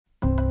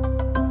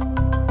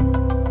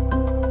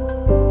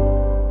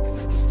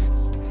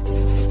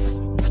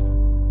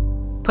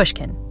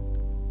Pushkin.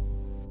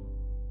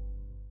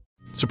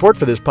 Support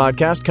for this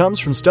podcast comes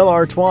from Stella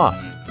Artois.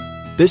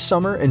 This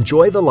summer,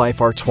 enjoy the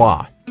life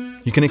Artois.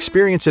 You can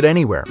experience it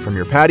anywhere, from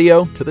your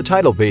patio to the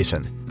tidal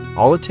basin.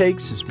 All it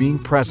takes is being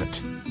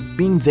present,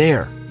 being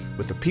there,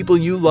 with the people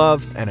you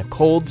love and a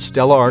cold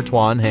Stella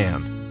Artois in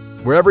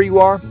hand. Wherever you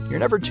are, you're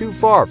never too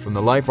far from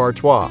the life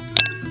Artois.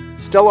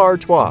 Stella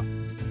Artois.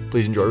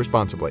 Please enjoy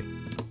responsibly.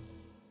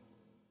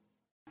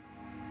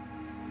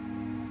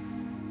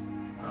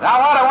 Now,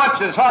 what I want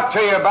to talk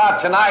to you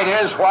about tonight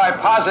is why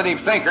positive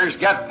thinkers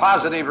get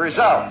positive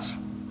results.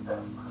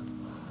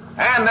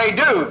 And they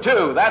do,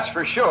 too, that's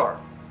for sure.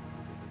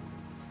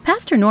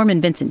 Pastor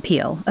Norman Vincent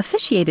Peale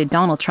officiated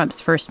Donald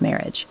Trump's first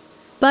marriage,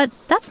 but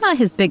that's not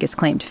his biggest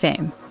claim to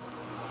fame.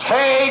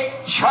 Take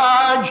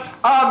charge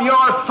of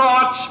your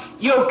thoughts.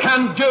 You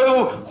can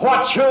do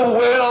what you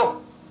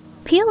will.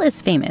 Peale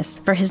is famous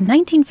for his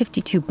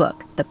 1952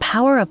 book, The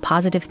Power of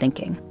Positive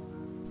Thinking.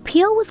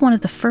 Peale was one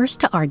of the first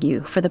to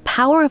argue for the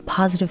power of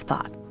positive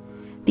thought.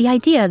 The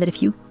idea that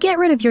if you get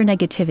rid of your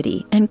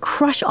negativity and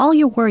crush all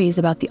your worries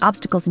about the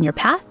obstacles in your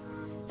path,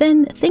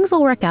 then things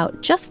will work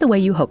out just the way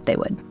you hoped they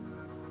would.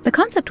 The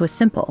concept was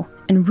simple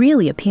and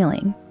really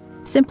appealing.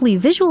 Simply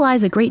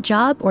visualize a great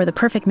job or the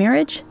perfect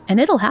marriage, and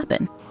it'll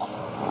happen.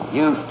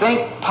 You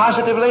think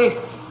positively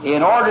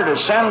in order to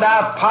send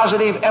out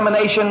positive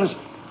emanations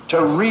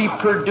to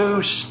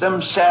reproduce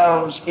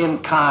themselves in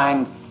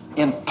kind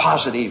in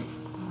positive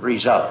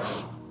results.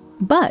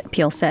 But,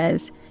 Peale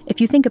says,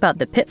 if you think about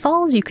the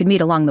pitfalls you could meet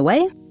along the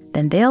way,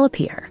 then they'll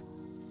appear.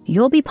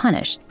 You'll be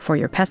punished for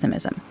your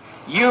pessimism.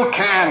 You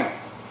can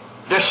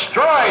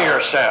destroy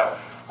yourself,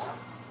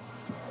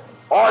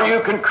 or you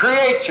can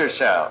create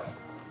yourself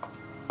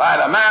by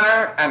the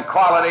manner and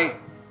quality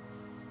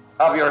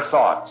of your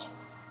thoughts.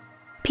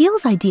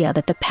 Peale's idea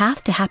that the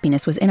path to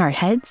happiness was in our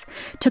heads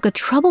took a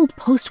troubled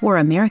post-war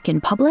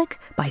American public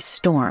by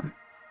storm.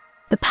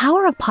 The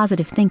Power of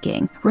Positive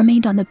Thinking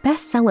remained on the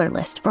bestseller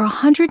list for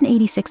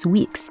 186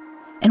 weeks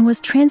and was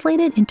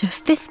translated into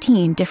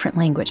 15 different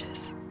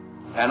languages.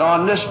 And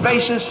on this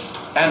basis,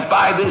 and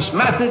by this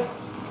method,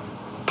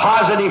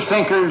 positive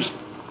thinkers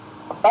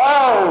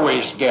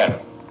always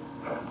get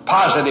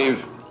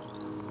positive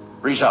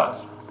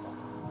results.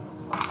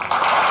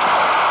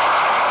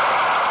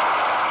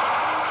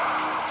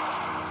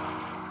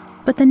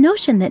 But the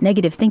notion that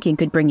negative thinking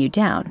could bring you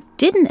down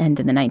didn't end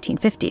in the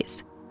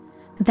 1950s.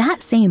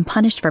 That same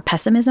punished for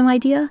pessimism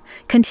idea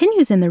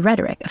continues in the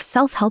rhetoric of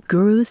self-help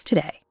gurus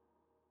today.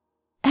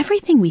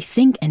 Everything we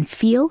think and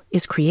feel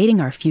is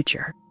creating our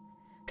future.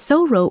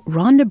 So wrote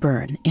Rhonda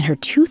Byrne in her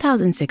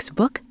 2006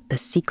 book, The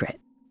Secret.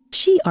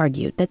 She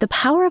argued that the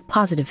power of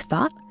positive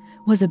thought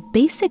was a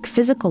basic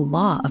physical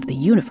law of the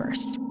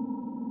universe.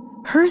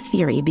 Her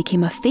theory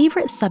became a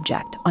favorite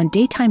subject on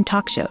daytime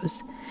talk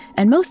shows,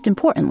 and most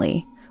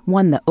importantly,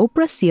 won the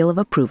Oprah seal of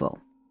approval.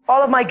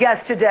 All of my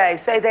guests today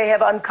say they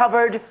have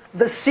uncovered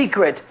the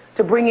secret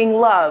to bringing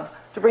love,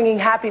 to bringing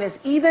happiness,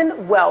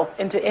 even wealth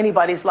into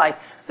anybody's life.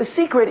 The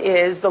secret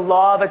is the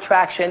law of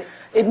attraction.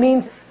 It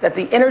means that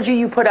the energy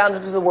you put out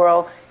into the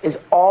world is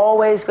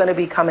always going to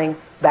be coming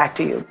back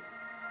to you.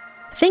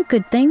 Think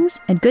good things,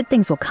 and good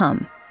things will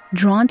come,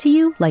 drawn to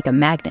you like a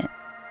magnet.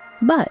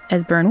 But,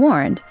 as Byrne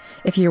warned,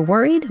 if you're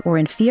worried or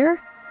in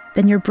fear,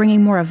 then you're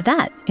bringing more of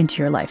that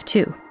into your life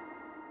too.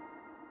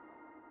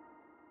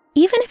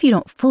 Even if you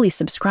don't fully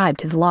subscribe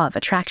to the law of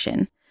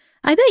attraction,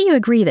 I bet you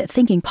agree that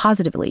thinking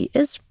positively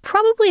is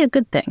probably a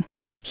good thing.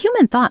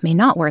 Human thought may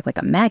not work like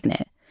a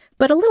magnet,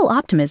 but a little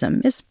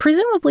optimism is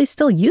presumably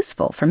still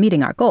useful for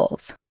meeting our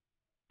goals.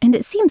 And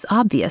it seems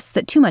obvious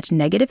that too much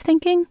negative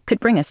thinking could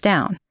bring us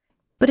down.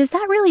 But is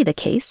that really the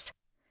case?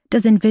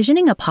 Does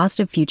envisioning a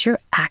positive future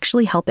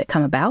actually help it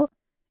come about?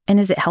 And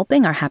is it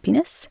helping our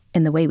happiness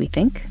in the way we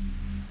think?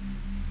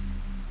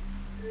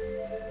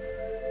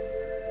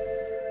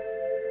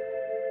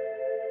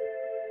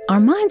 Our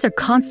minds are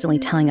constantly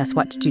telling us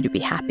what to do to be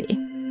happy.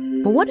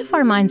 But what if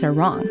our minds are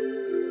wrong?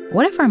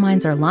 What if our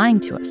minds are lying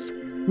to us,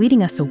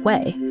 leading us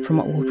away from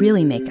what will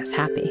really make us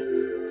happy?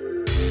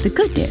 The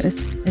good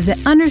news is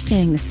that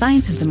understanding the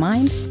science of the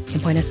mind can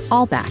point us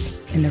all back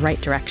in the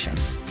right direction.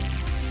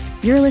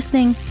 You're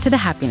listening to The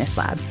Happiness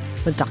Lab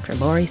with Dr.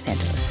 Laurie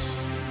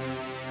Santos.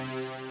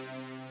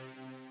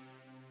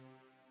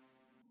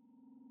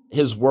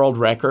 His world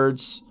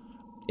records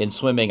in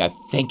swimming, I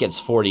think it's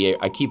 48.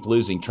 I keep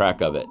losing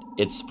track of it.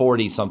 It's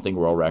 40-something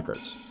world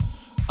records.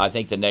 I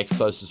think the next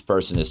closest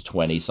person is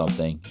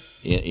 20-something.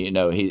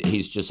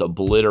 He's just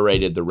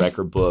obliterated the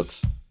record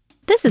books.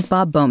 This is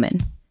Bob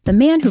Bowman, the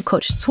man who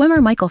coached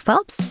swimmer Michael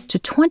Phelps to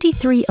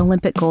 23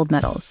 Olympic gold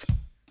medals.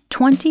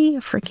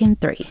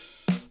 23.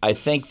 I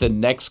think the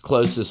next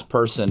closest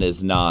person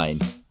is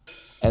 9,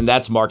 and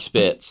that's Mark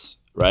Spitz,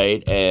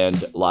 right?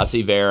 And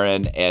Lassie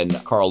Varon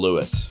and Carl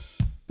Lewis.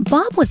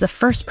 Bob was the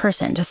first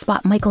person to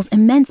spot Michael's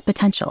immense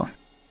potential.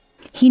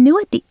 He knew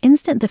it the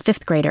instant the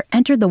fifth grader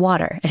entered the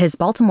water at his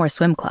Baltimore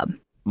swim club.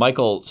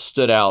 Michael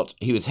stood out.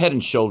 He was head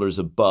and shoulders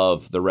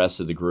above the rest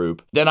of the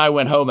group. Then I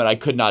went home and I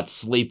could not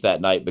sleep that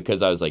night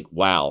because I was like,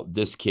 wow,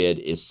 this kid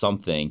is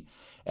something.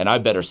 and I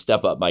better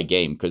step up my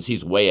game because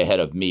he's way ahead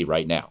of me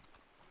right now.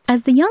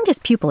 As the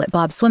youngest pupil at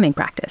Bob's swimming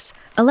practice,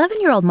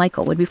 11-year-old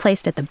Michael would be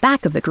placed at the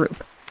back of the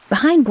group,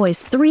 behind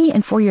boys 3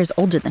 and 4 years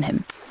older than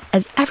him,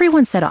 as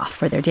everyone set off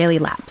for their daily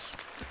laps.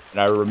 And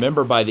I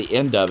remember by the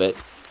end of it,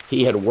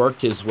 he had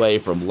worked his way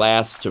from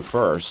last to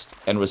first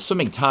and was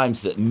swimming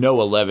times that no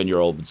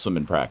 11-year-old would swim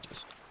in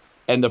practice.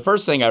 And the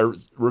first thing I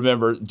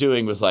remember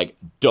doing was like,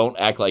 don't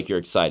act like you're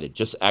excited.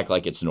 Just act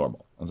like it's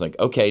normal. I was like,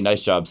 okay,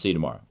 nice job. See you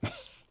tomorrow.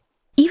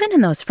 Even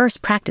in those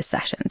first practice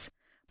sessions,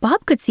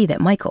 Bob could see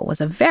that Michael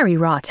was a very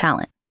raw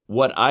talent.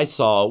 What I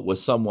saw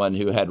was someone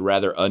who had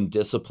rather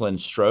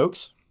undisciplined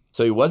strokes.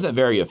 So he wasn't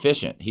very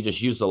efficient. He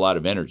just used a lot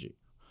of energy.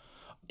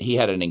 He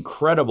had an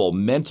incredible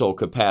mental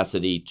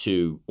capacity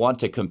to want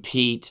to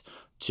compete,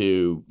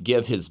 to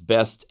give his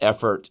best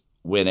effort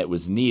when it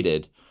was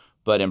needed.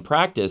 But in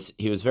practice,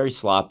 he was very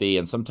sloppy,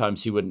 and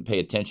sometimes he wouldn't pay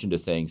attention to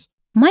things.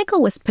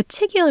 Michael was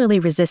particularly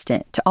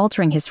resistant to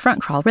altering his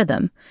front crawl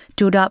rhythm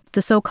to adopt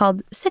the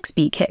so-called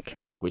 6-beat kick,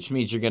 which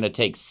means you're going to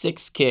take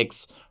 6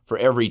 kicks for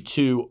every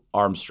 2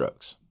 arm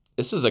strokes.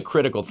 This is a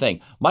critical thing.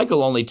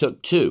 Michael only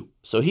took 2,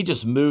 so he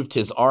just moved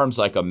his arms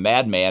like a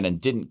madman and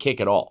didn't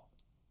kick at all.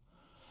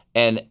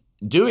 And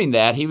doing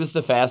that, he was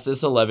the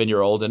fastest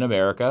 11-year-old in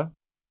America.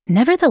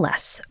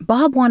 Nevertheless,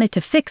 Bob wanted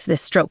to fix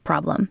this stroke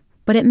problem,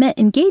 but it meant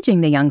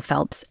engaging the young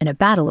Phelps in a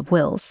battle of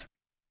wills.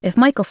 If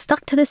Michael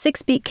stuck to the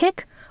 6-beat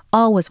kick,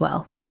 all was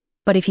well.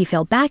 But if he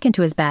fell back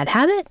into his bad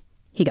habit,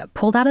 he got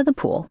pulled out of the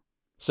pool.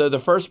 So the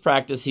first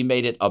practice, he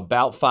made it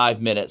about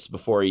 5 minutes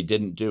before he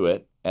didn't do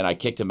it, and I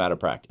kicked him out of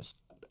practice.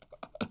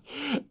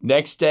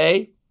 Next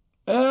day,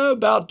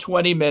 about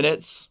 20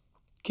 minutes,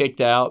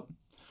 kicked out.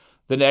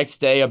 The next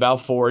day,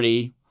 about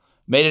 40.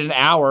 Made it an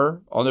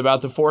hour on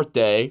about the 4th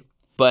day.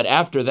 But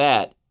after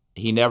that,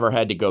 he never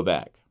had to go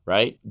back,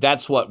 right?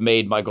 That's what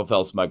made Michael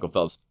Phelps Michael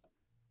Phelps.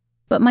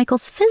 But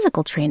Michael's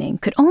physical training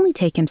could only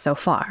take him so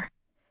far.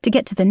 To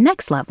get to the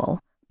next level,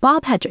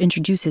 Bob had to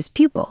introduce his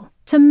pupil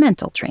to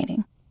mental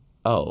training.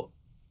 Oh,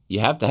 you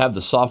have to have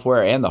the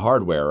software and the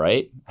hardware,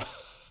 right?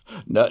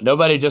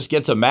 Nobody just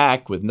gets a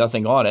Mac with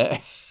nothing on it.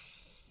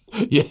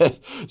 Yeah.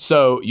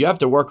 So you have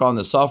to work on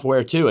the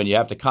software too, and you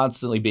have to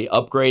constantly be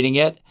upgrading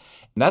it.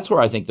 And that's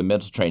where I think the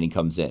mental training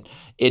comes in.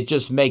 It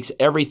just makes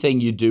everything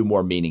you do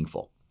more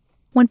meaningful.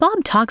 When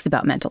Bob talks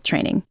about mental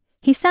training,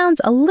 he sounds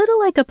a little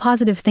like a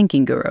positive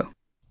thinking guru.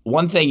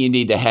 One thing you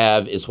need to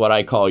have is what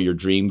I call your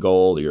dream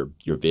goal,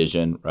 your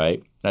vision,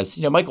 right? And I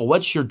said, Michael,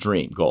 what's your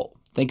dream goal?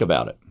 Think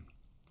about it.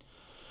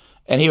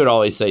 And he would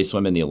always say,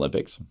 swim in the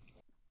Olympics.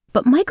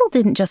 But Michael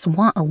didn't just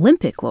want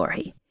Olympic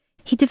glory.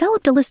 He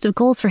developed a list of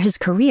goals for his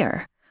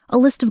career, a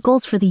list of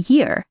goals for the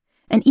year,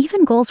 and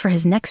even goals for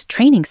his next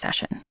training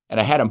session. And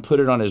I had him put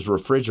it on his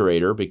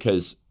refrigerator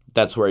because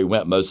that's where he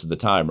went most of the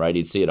time, right?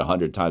 He'd see it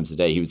 100 times a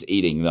day. He was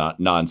eating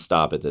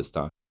nonstop at this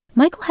time.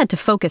 Michael had to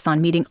focus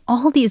on meeting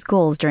all these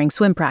goals during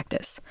swim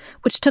practice,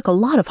 which took a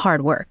lot of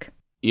hard work.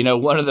 You know,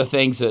 one of the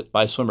things that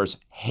my swimmers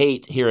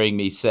hate hearing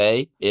me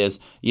say is,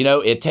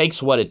 it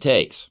takes what it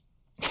takes.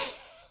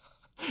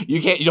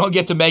 You don't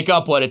get to make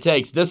up what it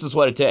takes. This is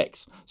what it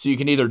takes. So you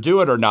can either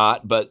do it or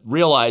not, but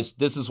realize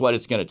this is what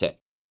it's going to take.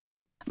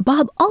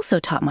 Bob also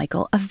taught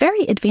Michael a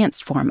very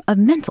advanced form of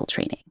mental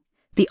training,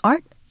 the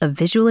art of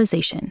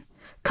visualization,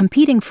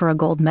 competing for a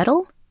gold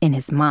medal in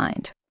his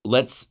mind.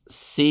 Let's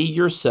see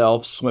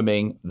yourself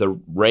swimming the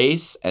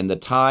race and the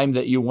time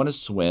that you want to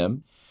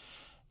swim.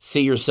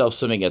 See yourself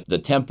swimming at the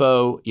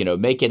tempo,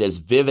 make it as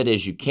vivid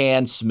as you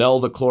can, smell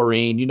the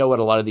chlorine. You know what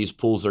a lot of these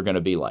pools are going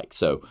to be like.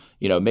 So,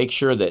 make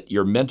sure that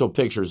your mental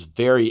picture is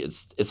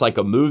it's like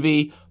a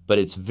movie, but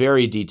it's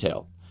very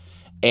detailed.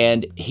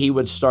 And he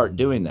would start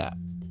doing that.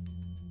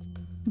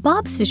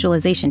 Bob's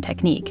visualization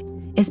technique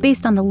is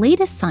based on the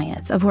latest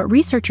science of what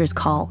researchers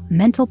call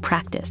mental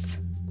practice,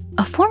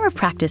 a form of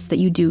practice that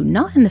you do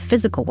not in the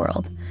physical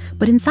world,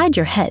 but inside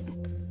your head.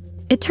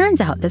 It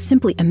turns out that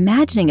simply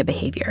imagining a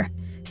behavior,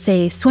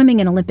 say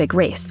swimming an Olympic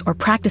race or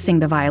practicing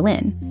the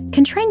violin,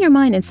 can train your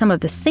mind in some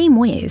of the same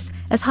ways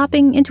as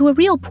hopping into a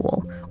real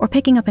pool or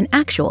picking up an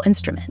actual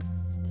instrument.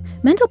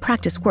 Mental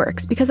practice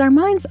works because our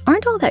minds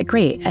aren't all that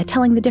great at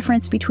telling the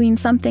difference between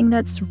something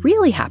that's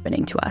really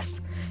happening to us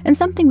and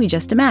something we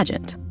just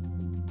imagined.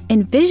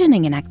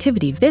 Envisioning an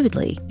activity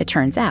vividly, it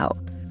turns out,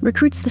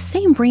 recruits the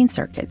same brain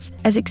circuits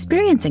as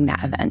experiencing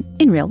that event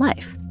in real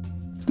life,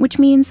 which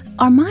means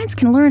our minds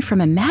can learn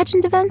from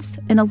imagined events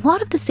in a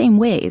lot of the same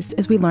ways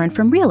as we learn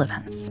from real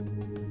events.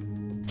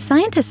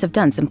 Scientists have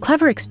done some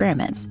clever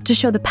experiments to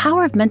show the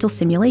power of mental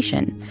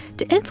simulation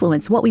to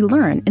influence what we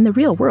learn in the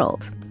real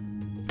world.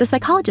 The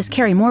psychologist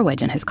Kerry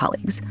Morwedge and his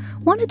colleagues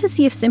wanted to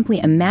see if simply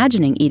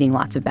imagining eating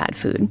lots of bad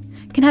food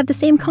can have the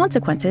same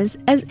consequences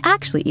as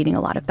actually eating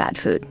a lot of bad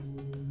food.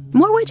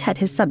 Morwedge had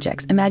his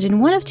subjects imagine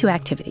one of two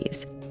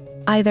activities,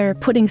 either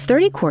putting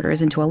 30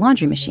 quarters into a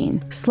laundry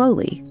machine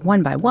slowly,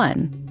 one by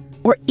one,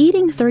 or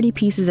eating 30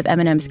 pieces of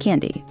M&M's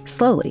candy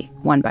slowly,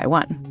 one by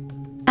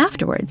one.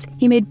 Afterwards,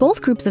 he made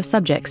both groups of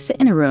subjects sit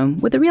in a room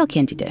with a real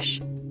candy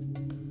dish.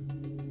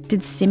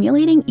 Did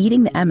simulating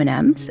eating the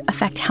M&Ms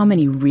affect how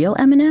many real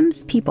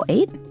M&Ms people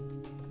ate?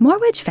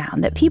 Morwich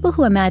found that people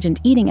who imagined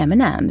eating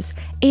M&Ms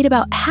ate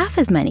about half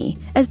as many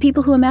as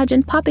people who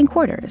imagined popping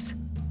quarters.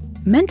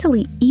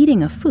 Mentally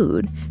eating a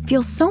food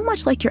feels so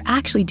much like you're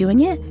actually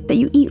doing it that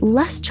you eat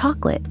less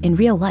chocolate in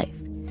real life.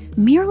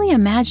 Merely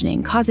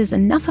imagining causes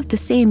enough of the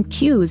same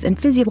cues and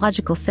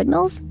physiological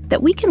signals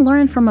that we can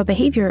learn from a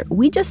behavior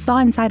we just saw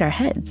inside our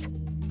heads.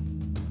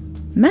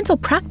 Mental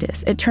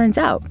practice, it turns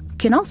out,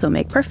 can also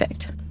make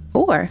perfect.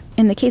 Or,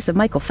 in the case of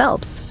Michael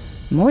Phelps,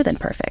 more than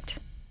perfect.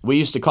 We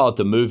used to call it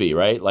the movie,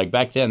 right? Like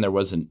back then there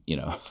wasn't,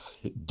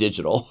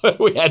 digital.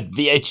 We had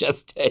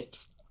VHS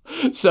tapes.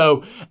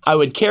 So I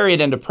would carry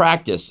it into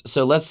practice.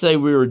 So let's say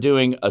we were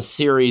doing a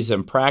series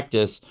in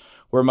practice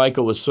where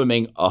Michael was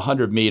swimming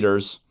 100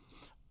 meters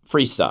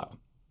freestyle.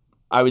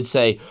 I would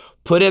say,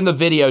 put in the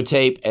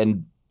videotape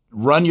and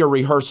run your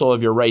rehearsal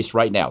of your race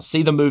right now.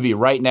 See the movie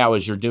right now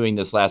as you're doing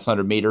this last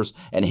 100 meters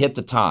and hit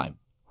the time.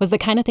 Was the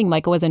kind of thing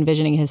Michael was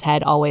envisioning in his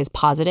head always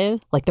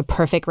positive? Like the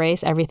perfect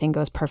race, everything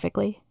goes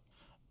perfectly?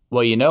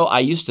 Well,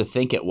 I used to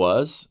think it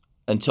was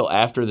until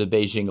after the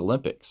Beijing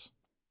Olympics.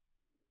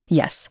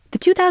 Yes, the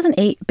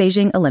 2008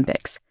 Beijing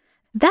Olympics.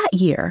 That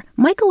year,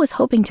 Michael was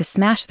hoping to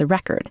smash the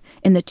record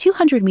in the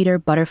 200-meter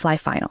butterfly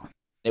final.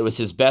 It was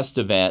his best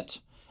event,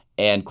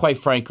 and quite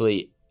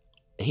frankly,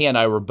 he and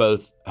I were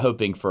both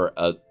hoping for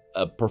a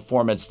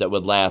performance that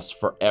would last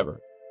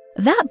forever.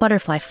 That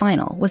butterfly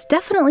final was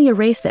definitely a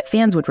race that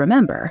fans would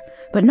remember,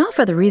 but not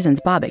for the reasons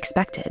Bob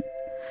expected.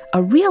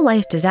 A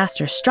real-life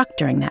disaster struck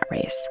during that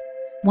race,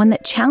 one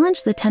that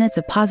challenged the tenets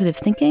of positive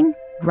thinking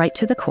right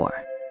to the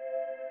core.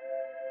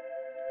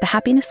 The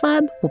Happiness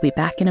Lab will be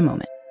back in a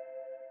moment.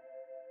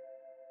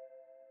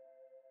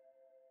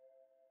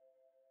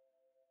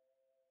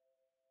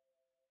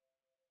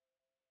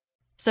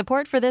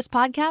 Support for this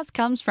podcast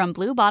comes from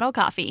Blue Bottle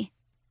Coffee.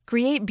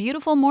 Create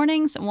beautiful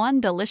mornings, one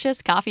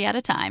delicious coffee at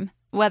a time,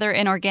 whether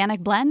an organic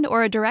blend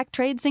or a direct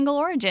trade single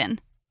origin.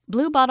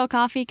 Blue Bottle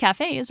Coffee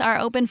cafes are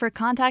open for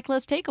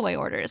contactless takeaway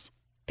orders.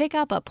 Pick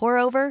up a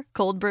pour-over,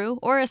 cold brew,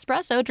 or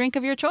espresso drink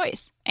of your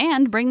choice,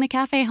 and bring the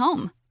cafe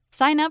home.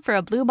 Sign up for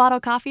a Blue Bottle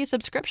Coffee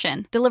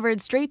subscription delivered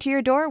straight to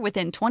your door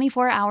within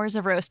 24 hours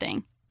of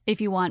roasting.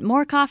 If you want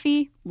more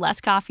coffee, less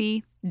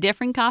coffee,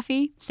 different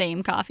coffee,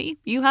 same coffee,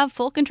 you have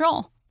full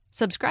control.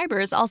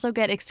 Subscribers also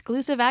get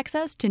exclusive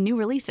access to new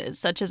releases,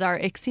 such as our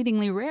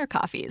exceedingly rare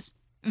coffees.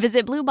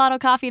 Visit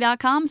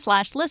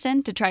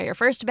bluebottlecoffee.com/listen to try your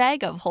first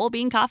bag of whole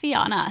bean coffee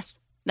on us.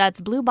 That's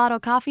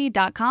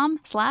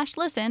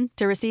bluebottlecoffee.com/listen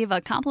to receive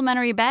a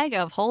complimentary bag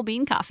of whole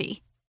bean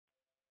coffee.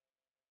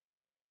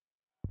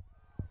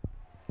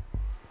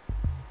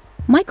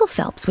 Michael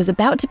Phelps was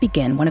about to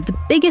begin one of the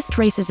biggest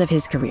races of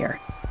his career,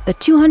 the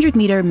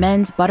 200-meter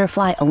men's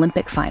butterfly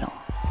Olympic final.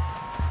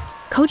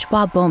 Coach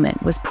Bob Bowman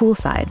was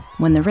poolside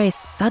when the race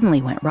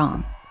suddenly went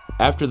wrong.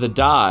 After the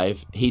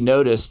dive, he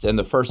noticed in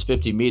the first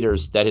 50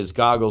 meters that his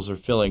goggles are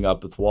filling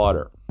up with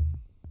water.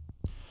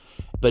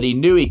 But he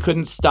knew he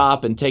couldn't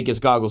stop and take his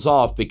goggles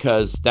off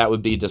because that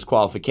would be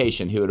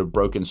disqualification. He would have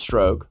broken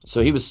stroke.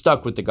 So he was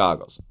stuck with the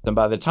goggles. And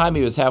by the time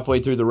he was halfway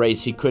through the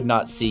race, he could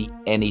not see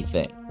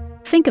anything.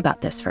 Think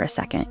about this for a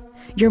second.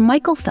 You're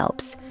Michael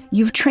Phelps.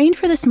 You've trained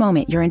for this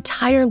moment your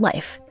entire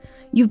life.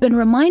 You've been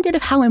reminded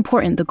of how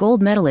important the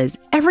gold medal is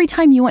every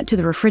time you went to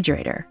the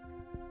refrigerator.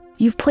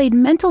 You've played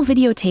mental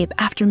videotape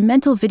after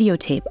mental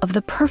videotape of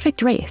the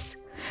perfect race.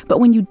 But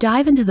when you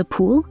dive into the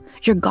pool,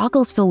 your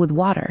goggles fill with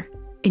water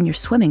and you're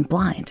swimming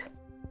blind.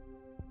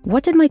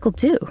 What did Michael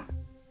do?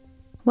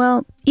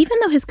 Well, even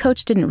though his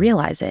coach didn't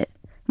realize it,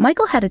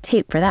 Michael had a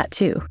tape for that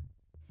too.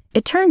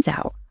 It turns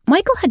out,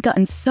 Michael had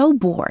gotten so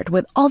bored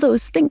with all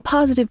those think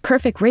positive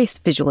perfect race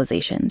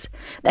visualizations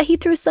that he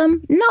threw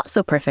some not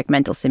so perfect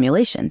mental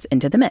simulations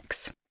into the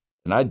mix.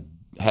 And I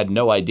had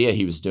no idea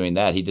he was doing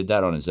that. He did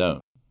that on his own.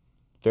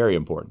 Very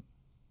important.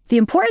 The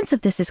importance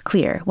of this is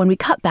clear when we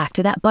cut back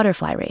to that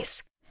butterfly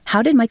race.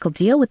 How did Michael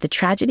deal with the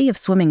tragedy of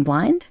swimming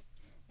blind?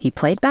 He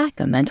played back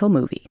a mental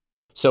movie.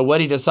 So what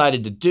he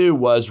decided to do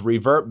was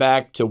revert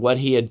back to what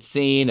he had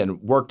seen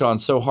and worked on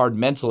so hard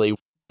mentally.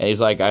 And he's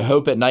like, I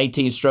hope at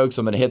 19 strokes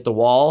I'm going to hit the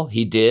wall.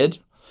 He did.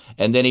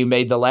 And then he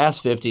made the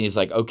last 50. And he's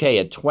like, okay,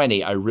 at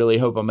 20, I really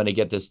hope I'm going to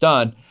get this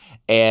done.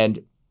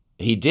 And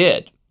he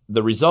did.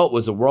 The result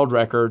was a world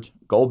record,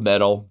 gold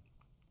medal.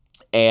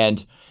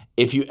 And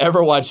if you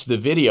ever watch the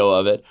video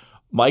of it,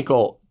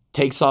 Michael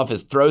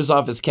throws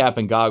off his cap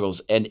and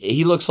goggles, and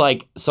he looks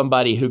like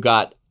somebody who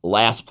got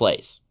last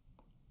place,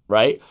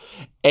 right?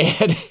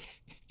 And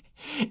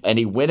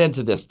he went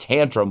into this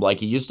tantrum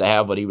like he used to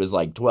have when he was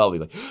like 12.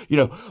 He's like,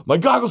 my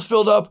goggles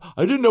filled up.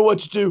 I didn't know what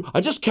to do.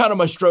 I just counted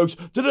my strokes.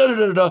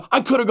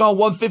 I could have gone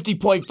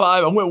 150.5.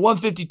 I went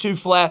 152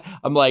 flat.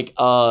 I'm like,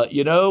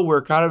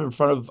 we're kind of in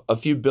front of a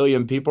few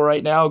billion people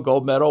right now.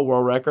 Gold medal,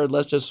 world record.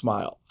 Let's just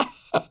smile.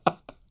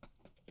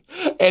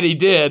 And he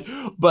did.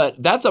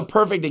 But that's a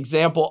perfect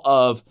example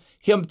of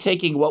him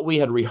taking what we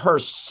had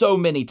rehearsed so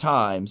many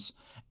times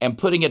and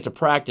putting it to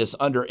practice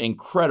under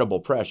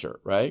incredible pressure,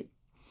 right?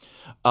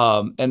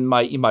 And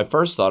my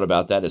first thought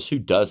about that is, who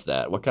does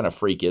that? What kind of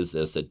freak is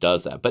this that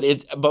does that?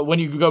 But when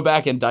you go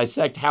back and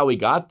dissect how he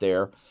got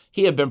there,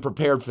 he had been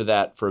prepared for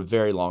that for a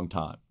very long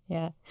time.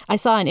 Yeah. I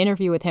saw an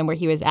interview with him where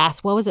he was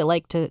asked, what was it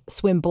like to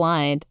swim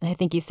blind? And I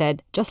think he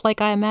said, just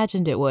like I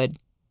imagined it would.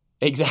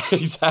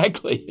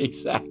 Exactly.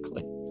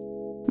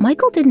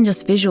 Michael didn't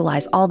just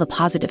visualize all the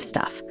positive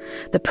stuff,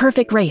 the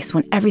perfect race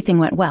when everything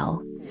went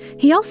well.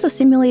 He also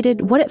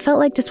simulated what it felt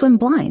like to swim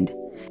blind.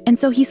 And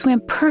so he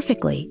swam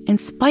perfectly in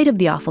spite of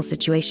the awful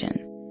situation.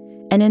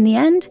 And in the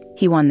end,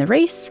 he won the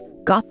race,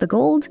 got the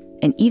gold,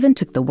 and even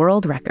took the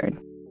world record.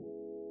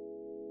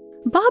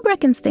 Bob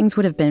reckons things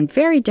would have been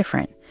very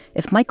different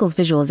if Michael's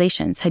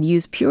visualizations had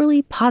used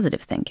purely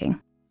positive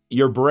thinking.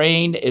 Your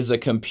brain is a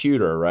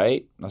computer,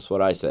 right? That's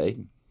what I say.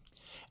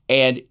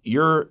 And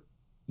you're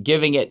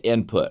giving it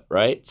input,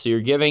 right? So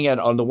you're giving it,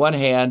 on the one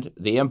hand,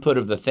 the input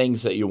of the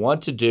things that you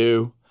want to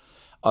do.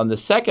 On the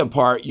second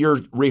part, you're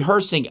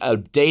rehearsing a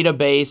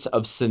database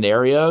of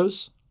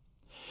scenarios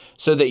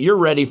so that you're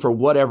ready for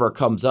whatever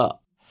comes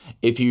up.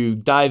 If you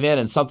dive in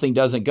and something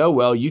doesn't go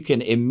well, you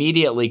can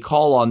immediately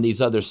call on these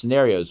other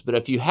scenarios. But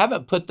if you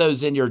haven't put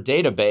those in your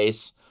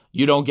database,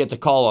 you don't get to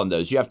call on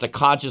those. You have to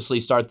consciously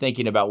start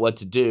thinking about what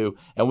to do.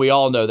 And we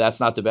all know that's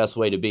not the best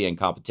way to be in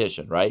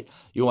competition, right?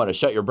 You want to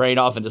shut your brain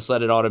off and just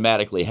let it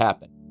automatically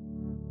happen.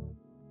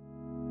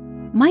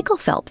 Michael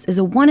Phelps is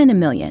a 1 in a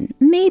million,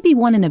 maybe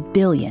 1 in a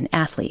billion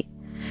athlete.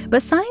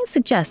 But science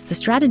suggests the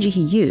strategy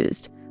he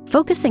used,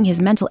 focusing his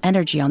mental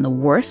energy on the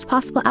worst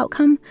possible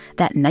outcome,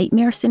 that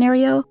nightmare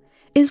scenario,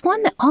 is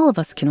one that all of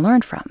us can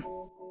learn from.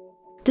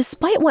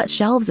 Despite what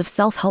shelves of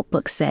self-help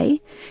books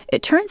say,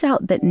 it turns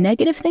out that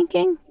negative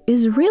thinking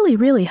is really,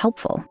 really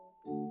helpful.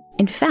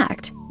 In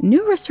fact,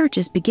 new research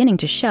is beginning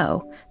to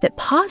show that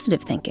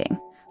positive thinking,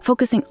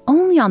 focusing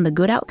only on the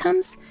good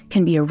outcomes,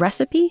 can be a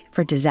recipe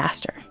for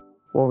disaster.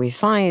 What we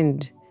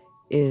find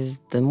is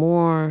the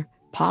more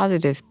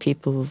positive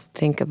people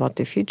think about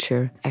the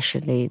future,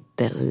 actually,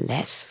 the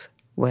less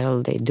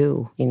well they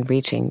do in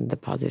reaching the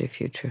positive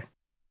future.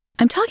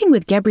 I'm talking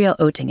with Gabrielle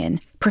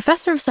Oettingen,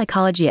 professor of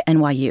psychology at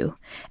NYU,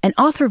 and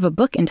author of a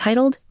book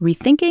entitled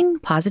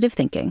Rethinking Positive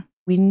Thinking.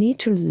 We need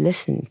to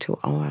listen to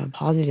our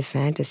positive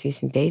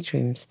fantasies and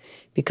daydreams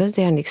because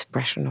they are an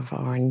expression of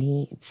our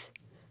needs.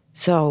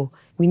 So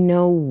we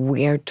know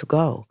where to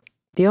go.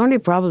 The only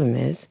problem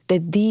is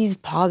that these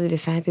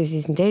positive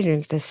fantasies and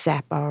daydreams, they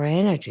sap our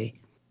energy.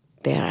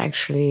 They are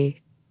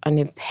actually an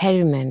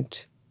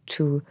impediment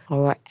to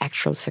our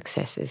actual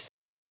successes.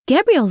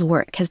 Gabrielle's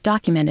work has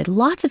documented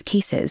lots of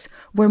cases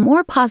where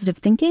more positive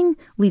thinking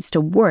leads to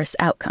worse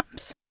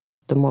outcomes.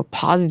 The more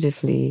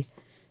positively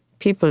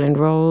people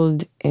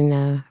enrolled in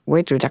a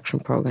weight reduction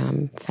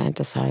program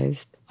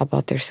fantasized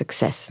about their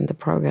success in the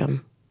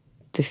program,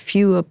 the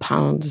fewer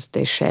pounds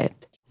they shed.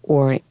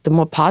 Or the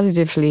more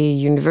positively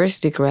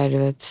university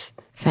graduates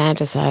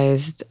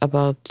fantasized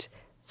about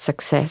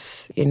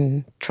success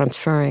in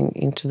transferring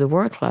into the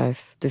work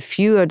life, the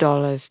fewer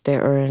dollars they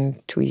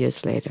earned 2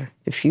 years later,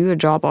 the fewer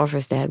job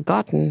offers they had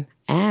gotten,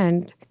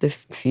 and the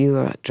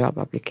fewer job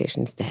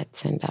applications they had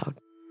sent out.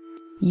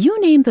 You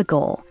name the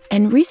goal,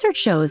 and research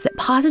shows that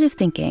positive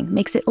thinking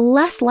makes it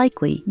less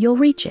likely you'll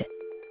reach it.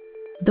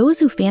 Those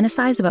who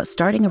fantasize about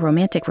starting a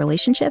romantic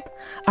relationship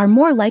are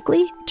more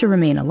likely to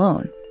remain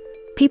alone.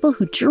 People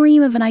who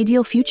dream of an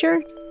ideal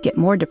future get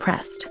more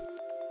depressed.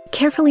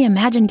 Carefully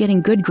imagine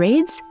getting good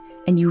grades,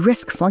 and you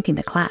risk flunking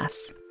the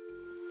class.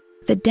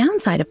 The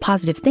downside of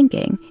positive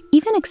thinking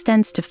even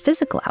extends to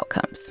physical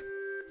outcomes.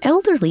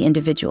 Elderly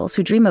individuals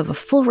who dream of a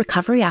full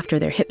recovery after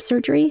their hip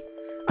surgery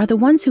are the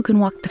ones who can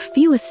walk the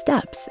fewest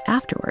steps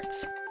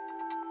afterwards.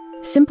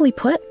 Simply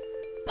put,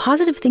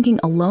 positive thinking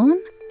alone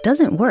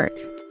doesn't work.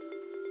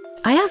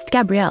 I asked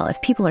Gabrielle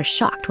if people are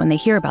shocked when they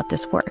hear about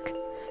this work,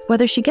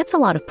 whether she gets a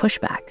lot of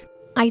pushback.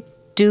 I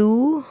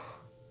do,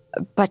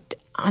 but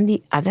on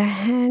the other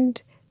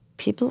hand,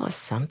 people are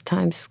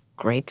sometimes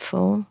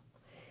grateful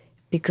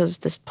because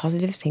this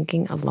positive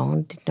thinking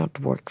alone did not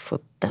work for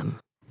them.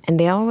 And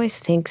they always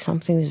think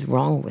something is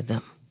wrong with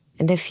them.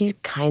 And they feel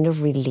kind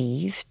of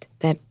relieved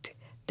that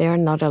they are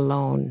not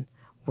alone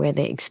where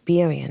they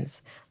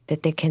experience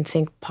that they can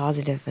think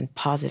positive and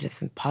positive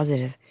and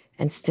positive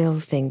and still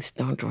things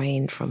don't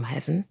rain from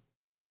heaven.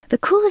 The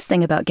coolest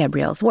thing about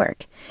Gabrielle's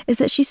work is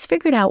that she's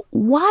figured out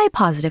why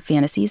positive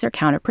fantasies are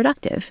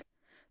counterproductive.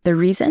 The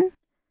reason?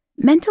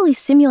 Mentally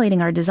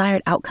simulating our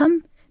desired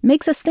outcome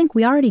makes us think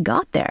we already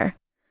got there,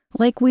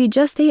 like we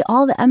just ate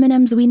all the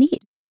M&Ms we need.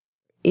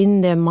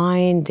 In their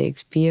mind, they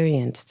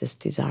experience this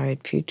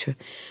desired future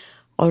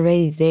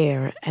already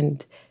there,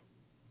 and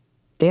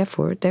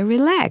therefore they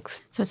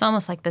relax. So it's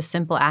almost like the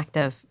simple act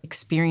of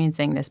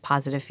experiencing this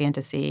positive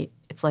fantasy.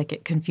 It's like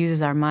it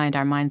confuses our mind.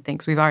 Our mind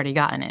thinks we've already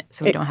gotten it,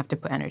 so we don't have to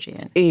put energy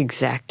in.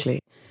 Exactly.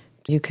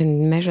 You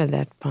can measure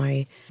that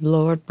by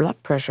lowered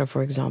blood pressure,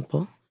 for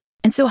example.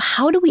 And so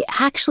how do we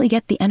actually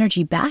get the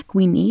energy back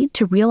we need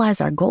to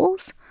realize our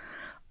goals?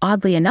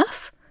 Oddly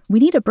enough, we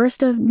need a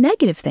burst of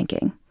negative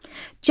thinking.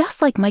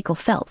 Just like Michael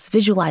Phelps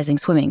visualizing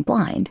swimming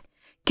blind,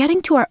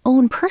 Getting to our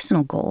own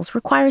personal goals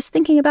requires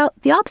thinking about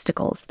the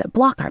obstacles that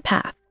block our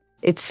path.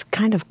 It's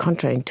kind of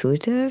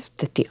counterintuitive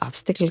that the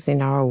obstacles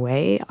in our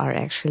way are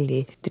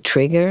actually the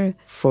trigger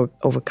for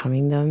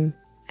overcoming them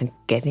and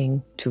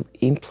getting to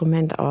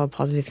implement our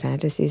positive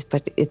fantasies,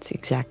 but it's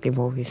exactly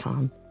what we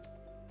found.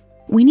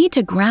 We need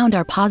to ground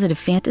our positive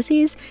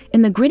fantasies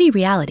in the gritty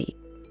reality.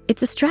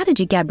 It's a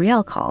strategy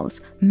Gabrielle calls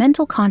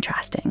mental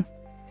contrasting.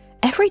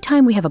 Every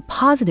time we have a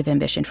positive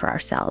ambition for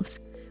ourselves,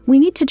 we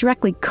need to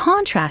directly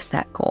contrast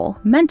that goal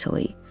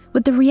mentally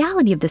with the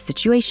reality of the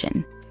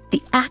situation,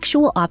 the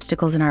actual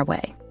obstacles in our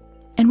way.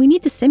 And we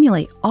need to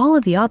simulate all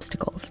of the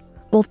obstacles,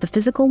 both the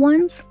physical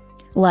ones,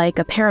 like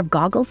a pair of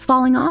goggles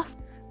falling off,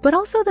 but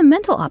also the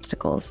mental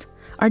obstacles,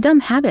 our dumb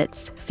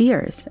habits,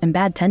 fears, and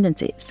bad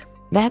tendencies.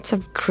 That's a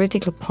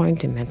critical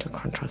point in mental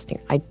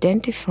contrasting.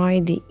 Identify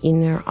the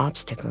inner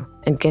obstacle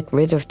and get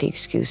rid of the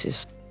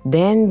excuses.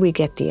 Then we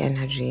get the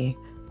energy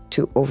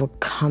to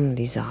overcome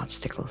these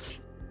obstacles.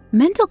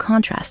 Mental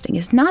contrasting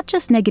is not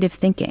just negative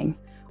thinking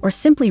or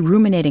simply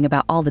ruminating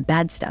about all the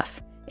bad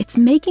stuff. It's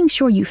making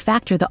sure you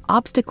factor the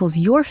obstacles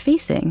you're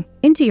facing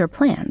into your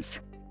plans.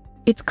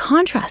 It's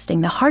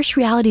contrasting the harsh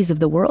realities of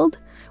the world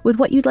with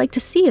what you'd like to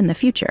see in the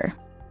future.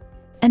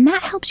 And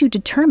that helps you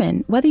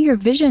determine whether your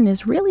vision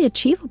is really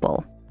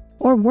achievable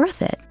or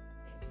worth it.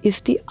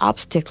 If the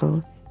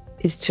obstacle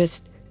is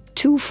just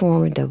too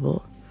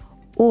formidable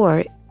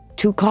or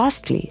too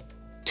costly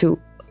to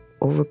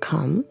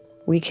overcome,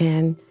 we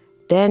can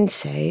then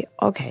say,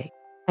 okay,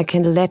 I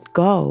can let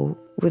go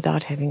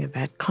without having a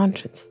bad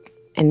conscience.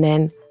 And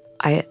then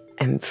I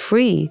am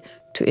free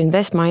to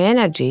invest my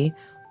energy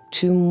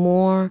to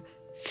more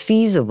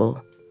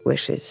feasible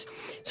wishes.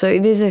 So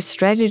it is a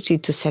strategy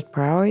to set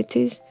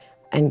priorities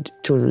and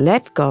to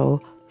let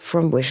go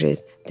from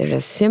wishes that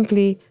are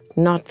simply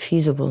not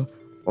feasible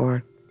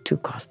or too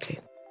costly.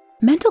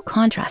 Mental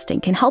contrasting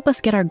can help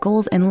us get our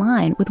goals in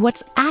line with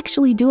what's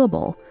actually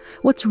doable,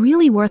 what's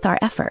really worth our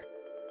effort.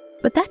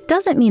 But that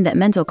doesn't mean that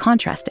mental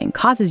contrasting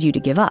causes you to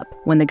give up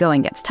when the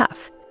going gets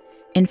tough.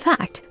 In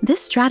fact,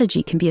 this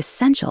strategy can be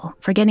essential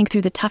for getting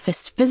through the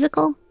toughest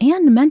physical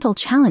and mental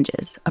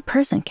challenges a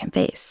person can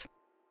face.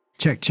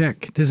 Check,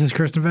 check. This is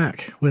Kristen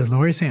Beck with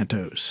Laurie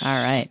Santos.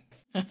 All right.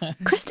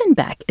 Kristen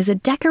Beck is a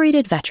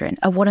decorated veteran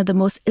of one of the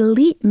most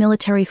elite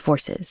military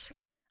forces,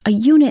 a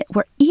unit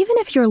where even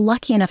if you're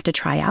lucky enough to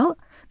try out,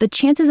 the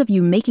chances of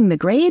you making the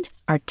grade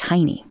are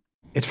tiny.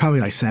 It's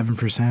probably like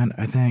 7%,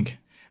 I think.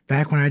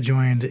 Back when I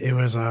joined, it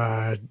was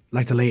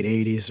like the late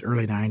 80s,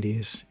 early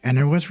 90s, and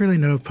there was really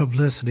no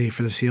publicity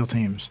for the SEAL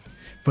teams.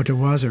 But there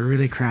was a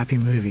really crappy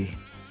movie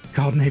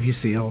called Navy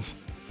SEALs.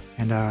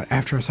 And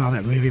after I saw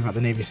that movie about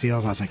the Navy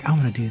SEALs, I was like, I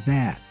want to do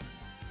that.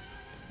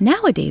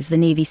 Nowadays, the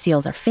Navy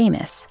SEALs are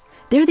famous.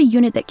 They're the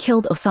unit that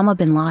killed Osama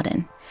bin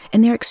Laden,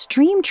 and their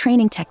extreme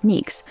training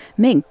techniques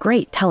make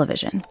great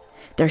television.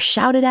 They're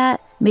shouted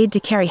at, made to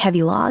carry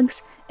heavy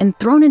logs, and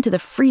thrown into the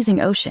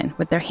freezing ocean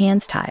with their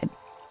hands tied.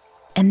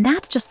 And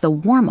that's just the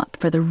warm-up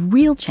for the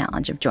real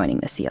challenge of joining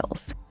the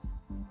SEALs.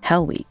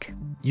 Hell Week.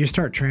 You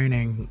start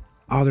training,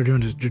 all they're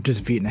doing is they're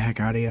just beating the heck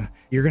out of you.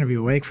 You're going to be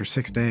awake for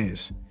 6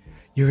 days.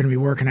 You're going to be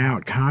working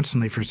out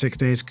constantly for 6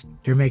 days.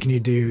 They're making you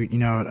do,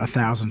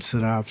 1,000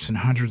 sit-ups and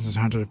hundreds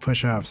of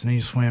push-ups, and then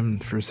you swim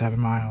for 7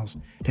 miles.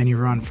 Then you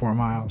run 4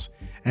 miles.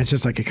 And it's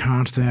just like a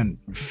constant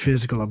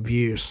physical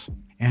abuse.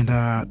 And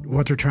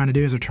what they're trying to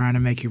do is they're trying to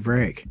make you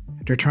break.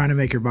 They're trying to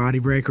make your body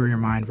break or your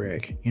mind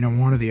break,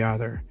 one or the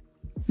other.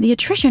 The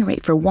attrition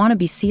rate for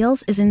wannabe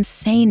SEALs is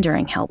insane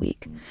during Hell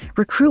Week.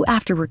 Recruit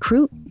after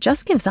recruit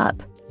just gives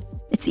up.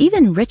 It's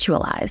even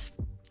ritualized.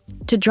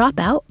 To drop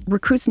out,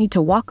 recruits need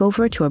to walk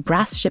over to a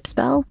brass ship's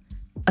bell,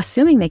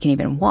 assuming they can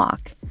even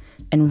walk,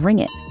 and ring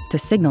it to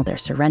signal their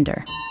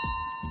surrender.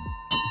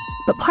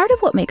 But part of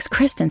what makes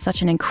Kristen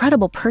such an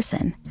incredible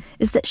person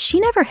is that she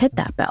never hit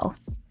that bell.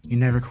 You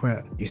never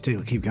quit. You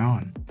still keep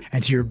going.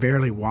 And so you're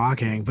barely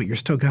walking, but you're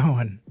still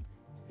going.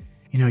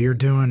 You're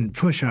doing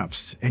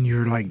push-ups and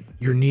you're like,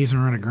 your knees are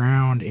on the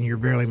ground and you're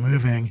barely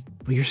moving,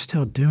 but you're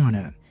still doing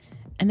it.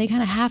 And they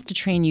kind of have to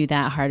train you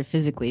that hard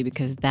physically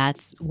because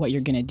that's what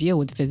you're going to deal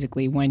with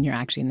physically when you're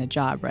actually in the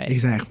job, right?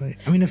 Exactly.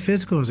 I mean, the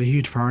physical is a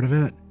huge part of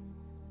it,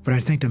 but I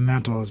think the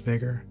mental is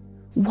bigger.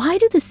 Why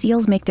do the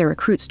SEALs make their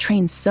recruits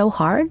train so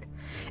hard?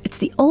 It's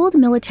the old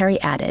military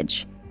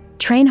adage,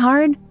 train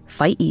hard,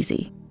 fight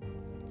easy.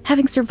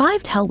 Having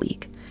survived Hell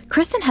Week,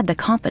 Kristen had the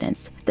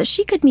confidence that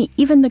she could meet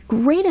even the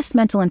greatest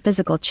mental and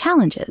physical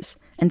challenges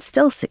and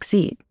still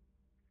succeed.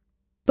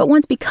 But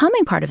once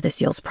becoming part of the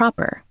SEALs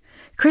proper,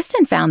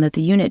 Kristen found that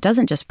the unit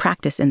doesn't just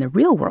practice in the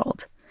real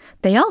world,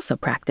 they also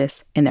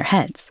practice in their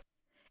heads.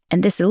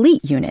 And this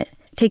elite unit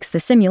takes the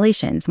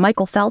simulations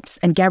Michael Phelps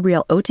and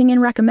Gabrielle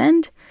Oettingen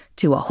recommend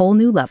to a whole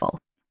new level.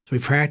 So we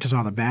practice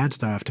all the bad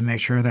stuff to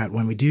make sure that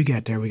when we do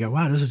get there, we go,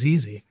 wow, this is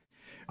easy.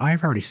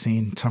 I've already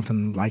seen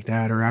something like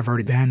that, or I've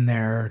already been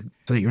there,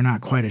 so that you're not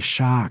quite as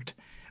shocked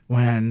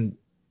when,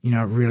 it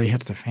really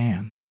hits the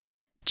fan.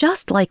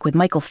 Just like with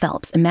Michael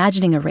Phelps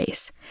imagining a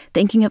race,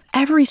 thinking of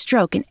every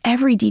stroke and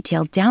every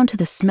detail down to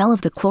the smell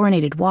of the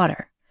chlorinated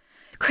water,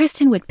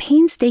 Kristen would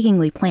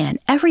painstakingly plan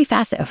every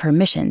facet of her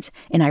missions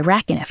in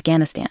Iraq and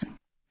Afghanistan.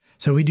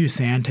 So we do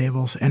sand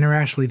tables, and they're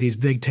actually these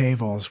big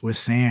tables with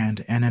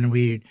sand, and then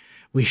we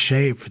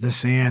shape the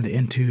sand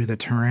into the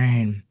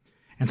terrain.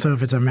 And so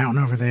if it's a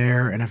mountain over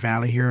there and a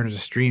valley here and there's a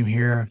stream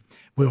here,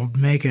 we'll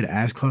make it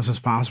as close as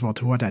possible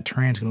to what that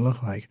terrain is going to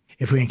look like.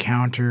 If we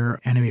encounter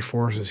enemy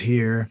forces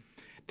here,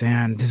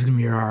 then this is going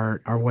to be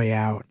our way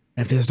out.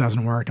 If this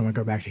doesn't work, then we'll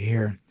go back to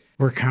here.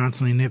 We're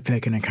constantly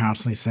nitpicking and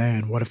constantly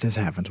saying, what if this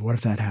happens? What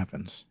if that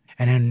happens?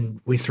 And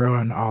then we throw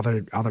in all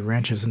the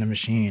wrenches in the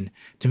machine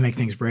to make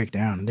things break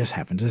down. And this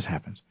happens.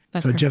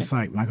 That's so perfect. Just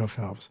like Michael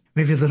Phelps,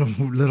 maybe a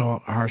little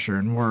harsher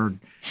and more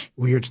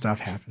weird stuff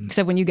happens.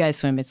 Except when you guys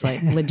swim, it's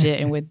like legit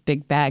and with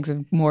big bags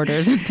of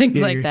mortars and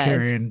things like you're that.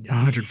 Carrying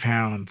 100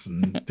 pounds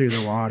and through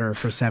the water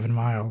for 7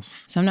 miles.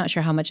 So I'm not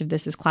sure how much of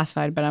this is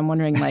classified, but I'm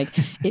wondering, like,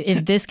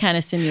 if this kind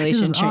of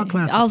simulation, This is all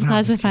classified. all's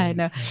classified.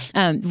 No,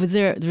 was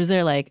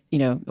there like,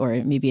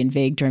 or maybe in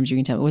vague terms you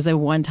can tell me, was there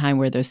one time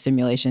where those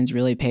simulations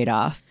really paid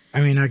off? I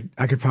mean,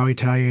 I could probably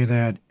tell you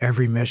that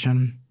every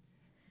mission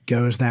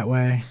goes that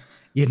way.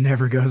 It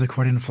never goes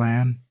according to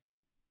plan.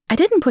 I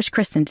didn't push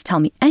Kristen to tell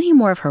me any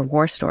more of her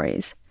war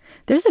stories.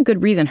 There's a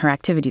good reason her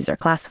activities are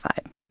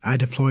classified. I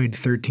deployed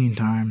 13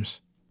 times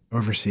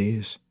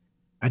overseas.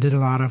 I did a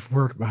lot of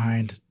work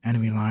behind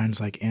enemy lines,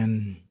 like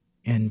in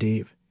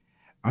deep.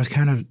 I was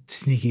kind of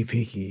sneaky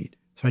peeky,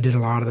 so I did a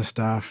lot of the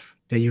stuff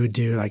that you would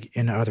do like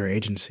in other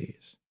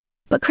agencies.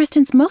 But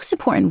Kristen's most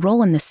important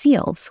role in the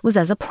SEALs was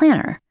as a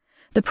planner,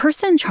 the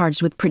person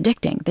charged with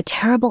predicting the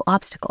terrible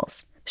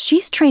obstacles.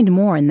 She's trained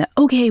more in the,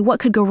 okay, what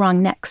could go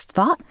wrong next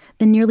thought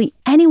than nearly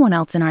anyone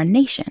else in our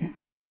nation.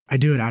 I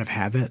do it out of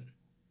habit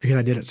because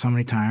I did it so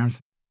many times.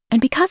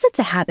 And because it's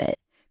a habit,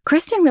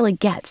 Kristen really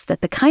gets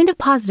that the kind of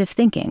positive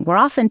thinking we're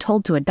often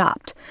told to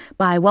adopt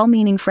by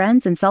well-meaning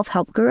friends and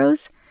self-help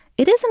gurus,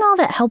 it isn't all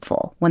that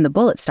helpful when the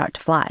bullets start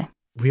to fly.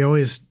 We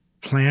always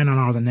plan on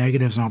all the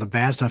negatives and all the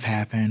bad stuff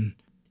happen.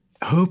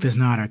 Hope is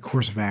not a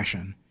course of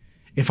action.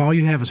 If all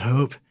you have is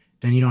hope,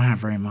 then you don't have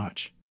very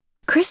much.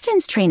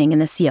 Kristen's training in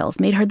the SEALs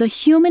made her the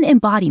human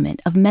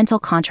embodiment of mental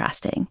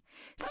contrasting,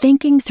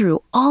 thinking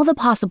through all the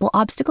possible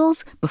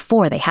obstacles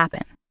before they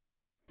happen.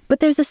 But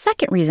there's a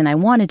second reason I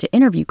wanted to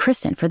interview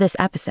Kristen for this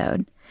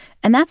episode,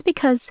 and that's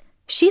because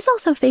she's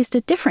also faced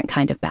a different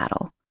kind of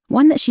battle,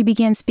 one that she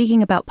began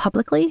speaking about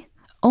publicly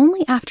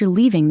only after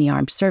leaving the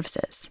armed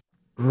services.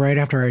 Right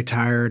after I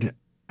retired,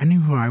 I knew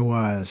who I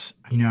was.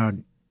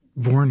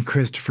 Born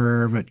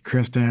Christopher, but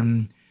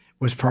Kristen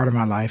was part of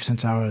my life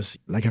since I was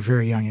like a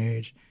very young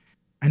age.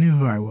 I knew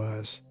who I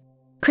was.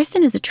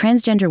 Kristen is a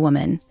transgender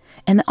woman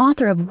and the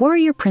author of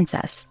Warrior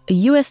Princess, a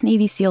U.S.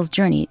 Navy SEAL's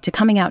journey to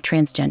coming out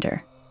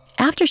transgender.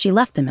 After she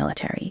left the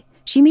military,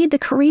 she made the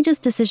courageous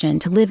decision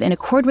to live in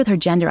accord with her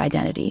gender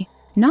identity,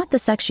 not the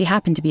sex she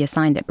happened to be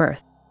assigned at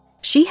birth.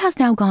 She has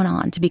now gone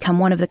on to become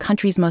one of the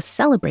country's most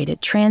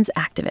celebrated trans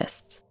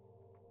activists.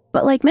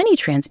 But like many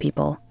trans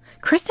people,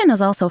 Kristen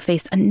has also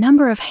faced a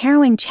number of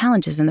harrowing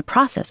challenges in the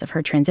process of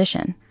her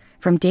transition,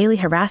 from daily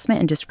harassment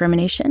and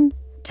discrimination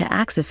to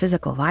acts of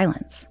physical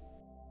violence.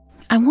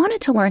 I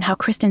wanted to learn how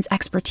Kristen's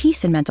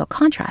expertise in mental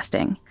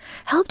contrasting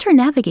helped her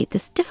navigate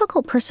this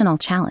difficult personal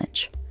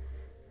challenge.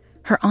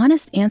 Her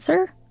honest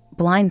answer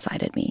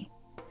blindsided me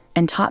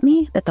and taught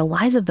me that the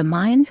lies of the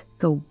mind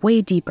go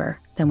way deeper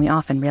than we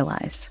often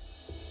realize.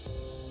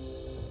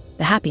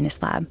 The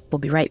Happiness Lab will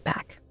be right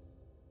back.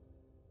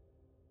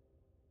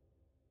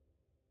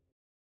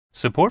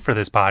 Support for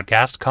this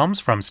podcast comes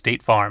from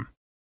State Farm.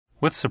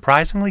 With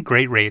surprisingly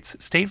great rates,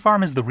 State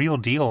Farm is the real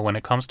deal when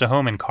it comes to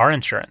home and car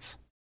insurance.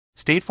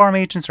 State Farm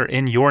agents are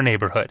in your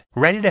neighborhood,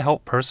 ready to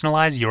help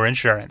personalize your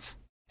insurance.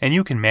 And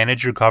you can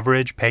manage your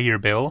coverage, pay your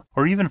bill,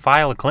 or even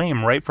file a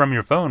claim right from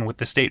your phone with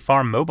the State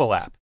Farm mobile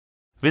app.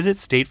 Visit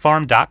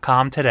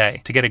statefarm.com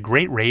today to get a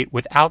great rate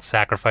without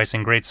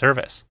sacrificing great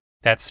service.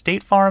 That's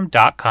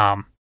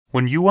statefarm.com.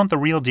 When you want the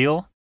real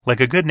deal,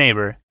 like a good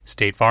neighbor,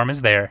 State Farm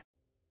is there.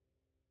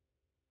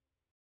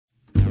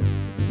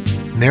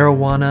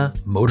 Marijuana,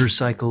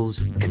 motorcycles,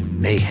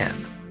 and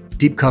mayhem.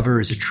 Deep Cover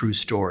is a true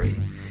story.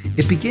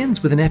 It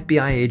begins with an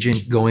FBI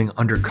agent going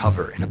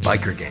undercover in a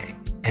biker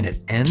gang, and it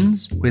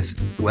ends with,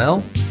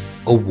 well,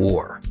 a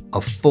war,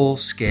 a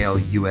full-scale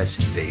U.S.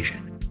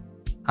 invasion.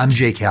 I'm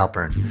Jake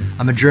Halpern.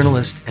 I'm a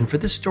journalist, and for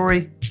this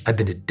story, I've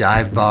been to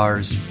dive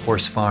bars,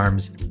 horse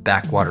farms, and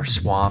backwater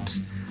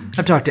swamps.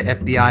 I've talked to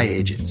FBI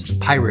agents,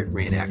 pirate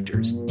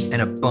reenactors,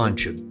 and a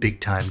bunch of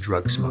big-time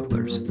drug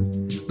smugglers.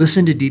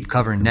 Listen to Deep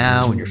Cover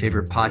now in your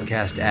favorite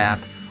podcast app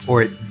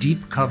or at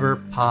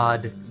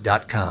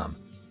deepcoverpod.com.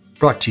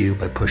 Brought to you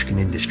by Pushkin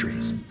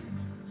Industries.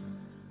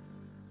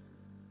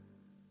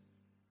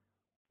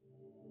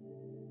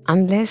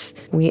 Unless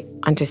we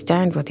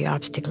understand what the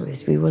obstacle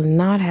is, we will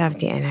not have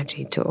the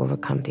energy to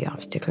overcome the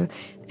obstacle.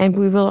 And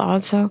we will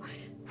also,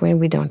 when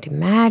we don't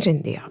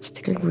imagine the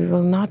obstacle, we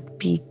will not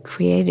be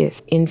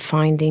creative in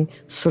finding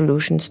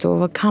solutions to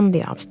overcome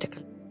the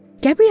obstacle.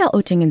 Gabrielle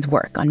Oettingen's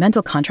work on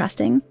mental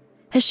contrasting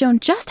has shown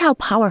just how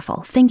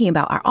powerful thinking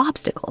about our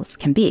obstacles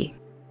can be.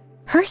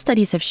 Her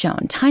studies have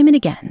shown time and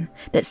again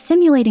that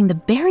simulating the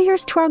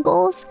barriers to our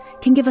goals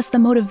can give us the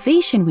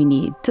motivation we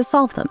need to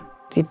solve them.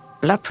 The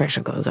blood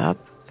pressure goes up,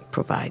 it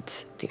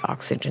provides the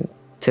oxygen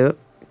to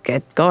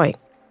get going.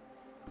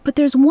 But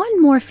there's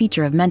one more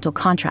feature of mental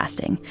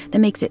contrasting that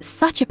makes it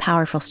such a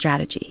powerful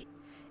strategy.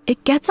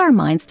 It gets our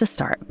minds to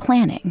start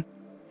planning.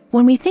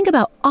 When we think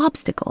about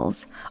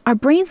obstacles, our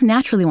brains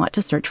naturally want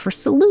to search for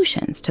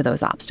solutions to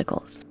those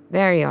obstacles.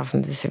 Very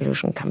often the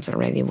solution comes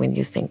already when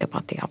you think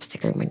about the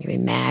obstacle, when you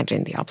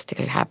imagine the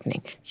obstacle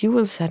happening. You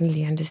will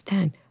suddenly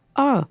understand,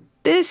 oh,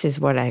 this is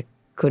what I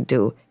could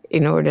do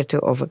in order to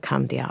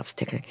overcome the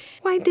obstacle.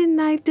 Why didn't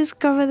I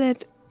discover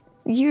that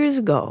years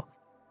ago?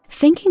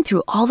 Thinking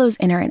through all those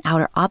inner and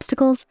outer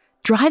obstacles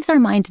drives our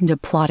mind into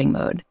plotting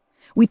mode.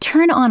 We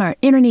turn on our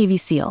inner Navy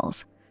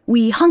SEALs.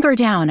 We hunker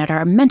down at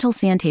our mental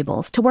sand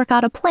tables to work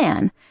out a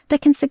plan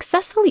that can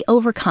successfully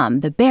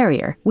overcome the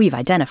barrier we've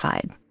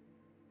identified.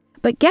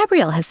 But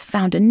Gabrielle has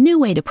found a new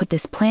way to put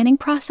this planning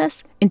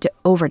process into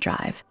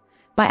overdrive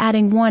by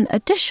adding one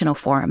additional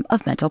form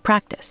of mental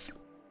practice.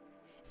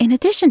 In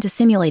addition to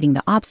simulating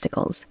the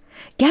obstacles,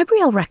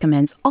 Gabrielle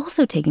recommends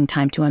also taking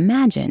time to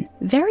imagine,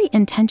 very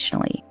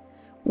intentionally,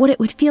 what it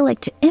would feel like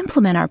to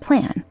implement our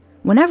plan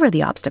whenever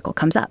the obstacle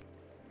comes up.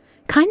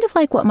 Kind of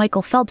like what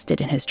Michael Phelps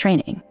did in his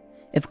training.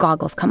 If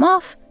goggles come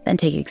off, then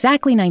take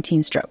exactly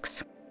 19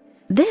 strokes.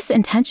 This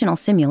intentional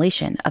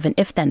simulation of an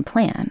if-then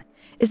plan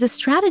is a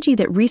strategy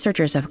that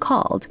researchers have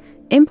called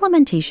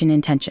implementation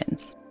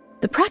intentions.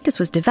 The practice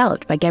was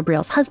developed by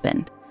Gabrielle's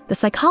husband, the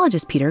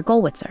psychologist Peter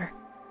Gollwitzer.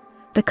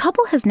 The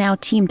couple has now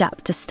teamed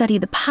up to study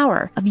the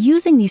power of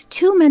using these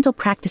two mental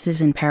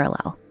practices in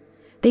parallel.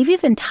 They've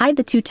even tied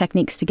the two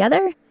techniques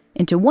together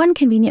into one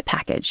convenient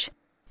package.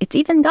 It's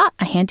even got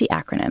a handy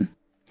acronym.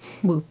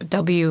 WOOP,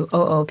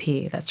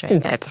 W-O-O-P, that's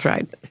right. That's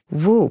right.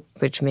 WOOP,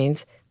 which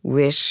means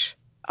wish,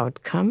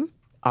 outcome,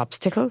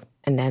 obstacle,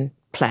 and then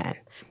plan.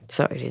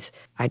 So it is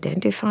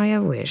identify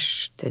a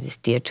wish that is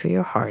dear to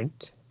your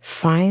heart,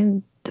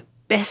 find the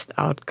best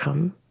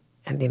outcome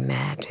and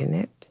imagine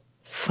it,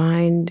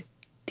 find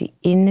the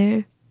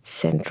inner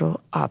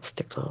central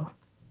obstacle,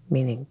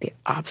 meaning the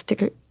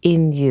obstacle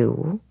in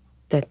you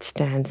that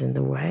stands in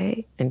the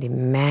way, and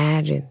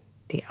imagine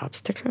the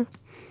obstacle,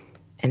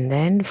 and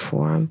then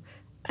form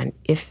an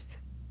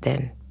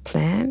if-then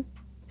plan.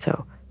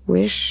 So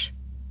wish,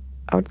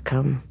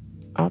 outcome,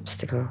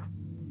 obstacle,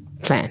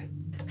 plan.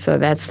 So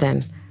that's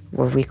then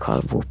what we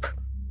call WOOP.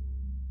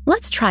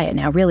 Let's try it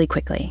now really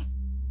quickly.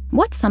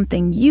 What's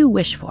something you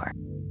wish for?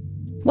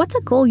 What's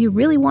a goal you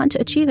really want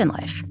to achieve in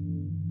life?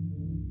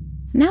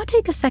 Now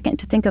take a second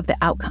to think of the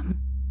outcome,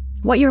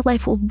 what your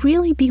life will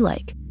really be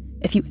like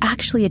if you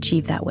actually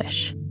achieve that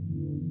wish.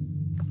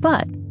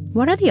 But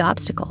what are the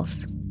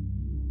obstacles?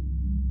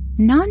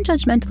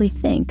 Non-judgmentally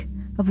think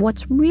of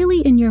what's really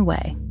in your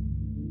way.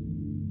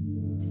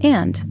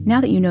 And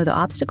now that you know the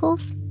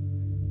obstacles,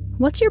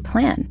 what's your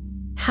plan?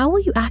 How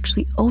will you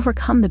actually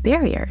overcome the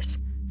barriers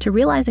to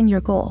realizing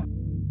your goal?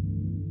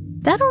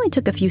 That only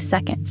took a few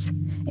seconds,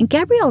 and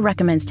Gabrielle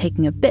recommends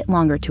taking a bit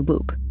longer to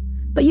WOOP,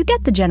 but you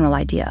get the general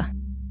idea.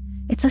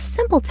 It's a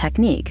simple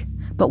technique,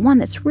 but one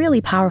that's really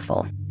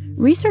powerful.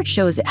 Research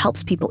shows it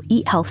helps people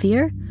eat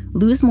healthier,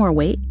 lose more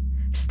weight,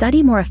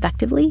 study more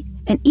effectively,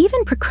 and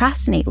even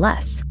procrastinate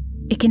less.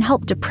 It can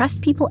help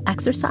depressed people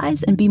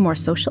exercise and be more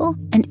social,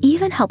 and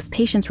even helps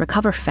patients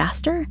recover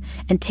faster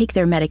and take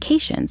their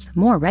medications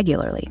more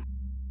regularly.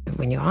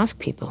 When you ask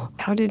people,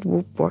 how did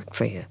WOOP work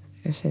for you?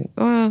 They said,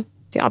 well,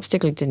 the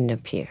obstacle didn't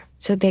appear.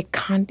 So they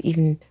can't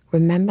even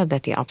remember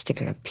that the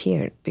obstacle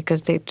appeared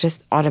because they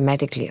just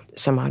automatically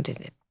somehow did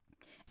it.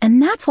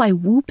 And that's why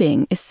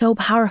whooping is so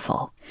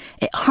powerful.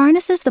 It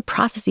harnesses the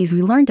processes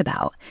we learned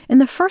about in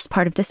the first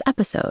part of this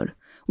episode,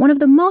 one of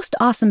the most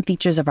awesome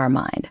features of our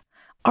mind.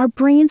 Our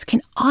brains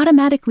can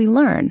automatically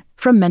learn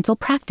from mental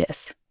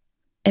practice.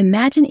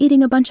 Imagine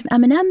eating a bunch of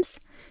M&Ms,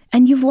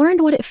 and you've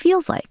learned what it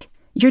feels like.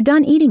 You're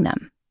done eating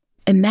them.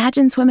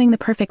 Imagine swimming the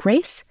perfect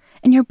race,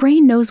 and your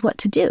brain knows what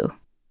to do.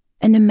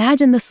 And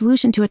imagine the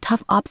solution to a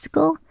tough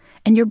obstacle,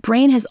 and your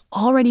brain has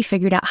already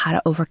figured out how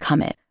to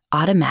overcome it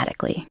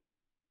automatically.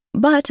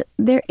 But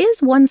there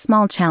is one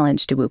small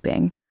challenge to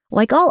whooping.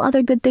 Like all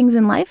other good things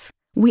in life,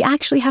 we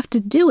actually have to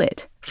do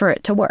it for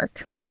it to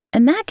work.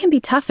 And that can be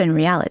tough in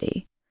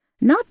reality,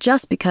 not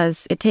just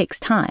because it takes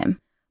time,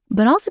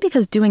 but also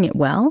because doing it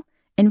well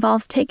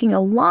involves taking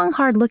a long,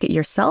 hard look at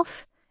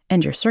yourself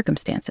and your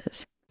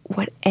circumstances.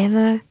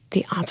 Whatever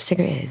the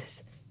obstacle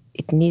is,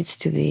 it needs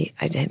to be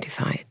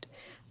identified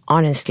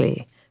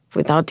honestly,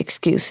 without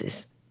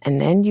excuses. And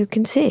then you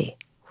can see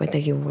whether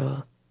you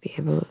will be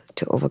able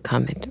to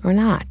overcome it or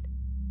not.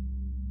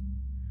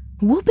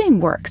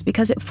 Whooping works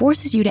because it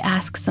forces you to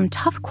ask some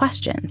tough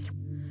questions.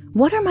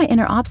 What are my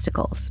inner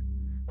obstacles?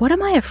 What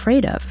am I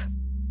afraid of?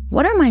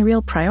 What are my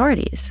real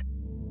priorities?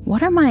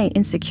 What are my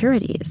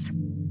insecurities?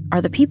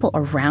 Are the people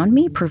around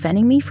me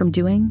preventing me from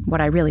doing what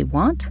I really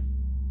want?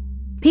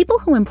 People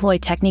who employ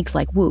techniques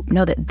like Whoop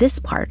know that this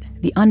part,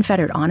 the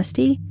unfettered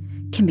honesty,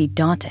 can be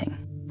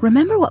daunting.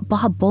 Remember what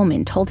Bob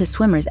Bowman told his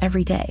swimmers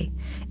every day: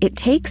 it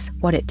takes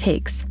what it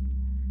takes.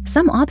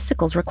 Some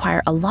obstacles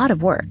require a lot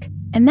of work,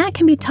 and that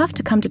can be tough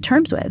to come to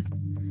terms with.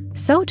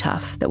 So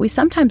tough that we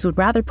sometimes would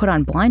rather put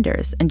on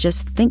blinders and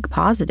just think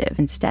positive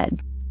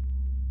instead.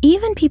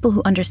 Even people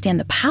who understand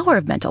the power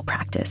of mental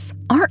practice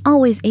aren't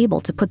always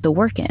able to put the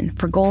work in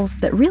for goals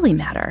that really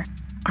matter,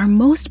 our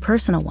most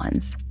personal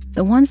ones,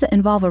 the ones that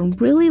involve a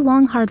really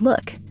long, hard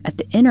look at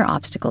the inner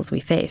obstacles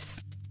we face.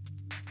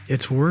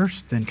 It's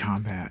worse than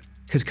combat,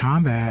 because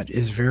combat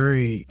is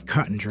very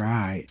cut and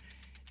dry,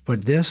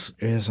 but this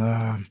is,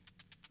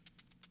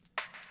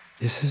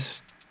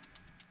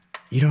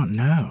 you don't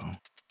know.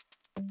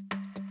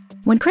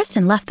 When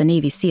Kristen left the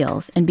Navy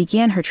SEALs and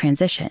began her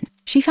transition,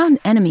 she found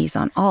enemies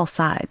on all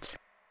sides.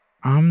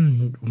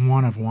 I'm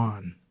one of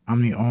one.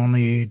 I'm the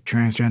only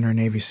transgender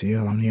Navy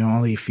SEAL. I'm the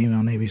only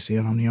female Navy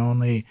SEAL. I'm the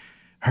only,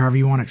 however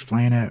you want to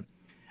explain it.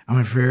 I'm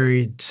a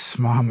very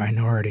small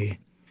minority.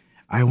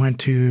 I went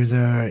to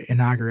the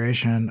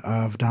inauguration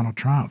of Donald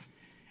Trump,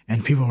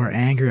 and people were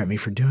angry at me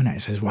for doing that. He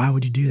says, "Why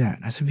would you do that?"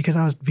 And I said, "Because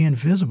I was being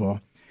visible.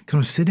 Because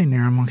I'm sitting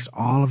there amongst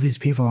all of these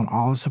people and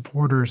all the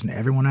supporters and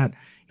everyone that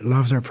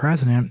loves our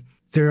president.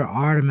 They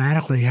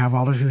automatically have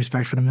all this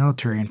respect for the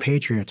military and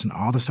patriots and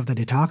all the stuff that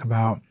they talk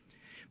about,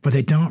 but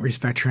they don't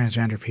respect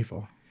transgender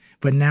people.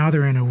 But now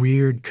they're in a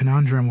weird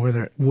conundrum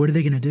where what are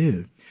they going to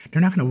do?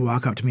 They're not going to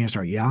walk up to me and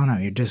start yelling at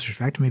me or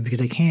disrespecting me because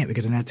they can't,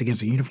 because then that's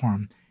against the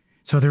uniform.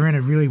 So they're in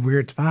a really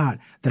weird spot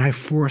that I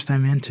force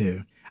them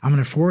into. I'm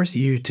going to force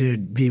you to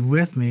be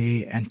with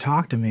me and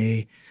talk to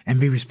me and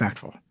be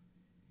respectful."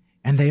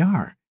 And they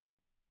are.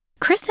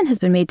 Kristen has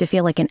been made to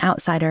feel like an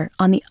outsider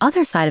on the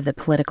other side of the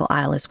political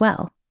aisle as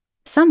well.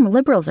 Some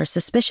liberals are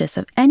suspicious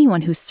of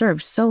anyone who's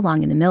served so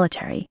long in the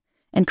military,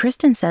 and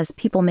Kristen says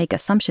people make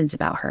assumptions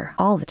about her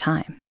all the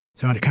time.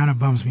 So it kind of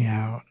bums me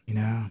out, you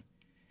know.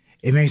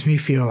 It makes me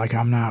feel like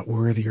I'm not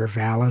worthy or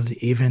valid,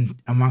 even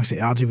amongst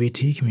the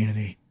LGBT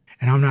community.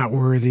 And I'm not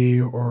worthy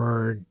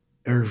or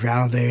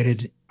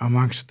validated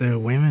amongst the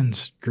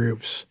women's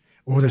groups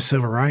or the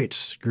civil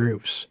rights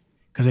groups,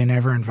 because they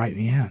never invite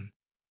me in.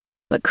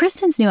 But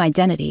Kristen's new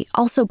identity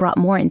also brought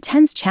more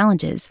intense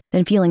challenges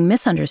than feeling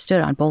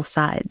misunderstood on both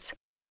sides.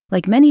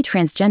 Like many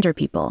transgender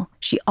people,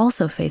 she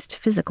also faced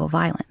physical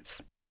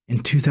violence.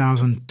 In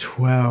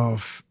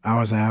 2012, I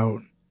was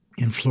out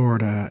in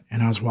Florida,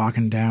 and I was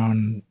walking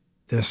down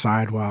the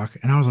sidewalk,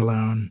 and I was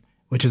alone,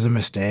 which is a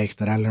mistake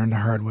that I learned the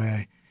hard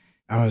way.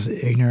 I was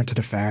ignorant to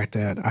the fact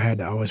that I had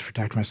to always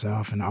protect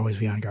myself and always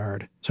be on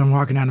guard. So I'm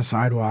walking down the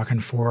sidewalk,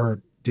 and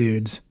 4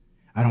 dudes,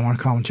 I don't want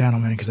to call them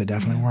gentlemen because they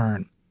definitely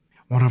weren't.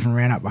 One of them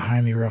ran up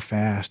behind me real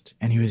fast,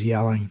 and he was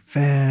yelling,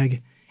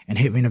 "Fag," and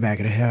hit me in the back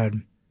of the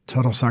head.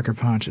 Total sucker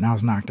punch, and I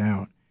was knocked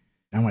out.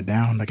 I went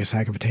down like a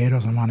sack of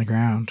potatoes. I'm on the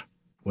ground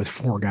with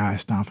 4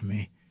 guys stomping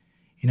me,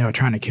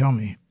 trying to kill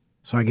me.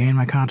 So I gained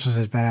my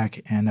consciousness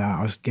back, and I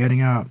was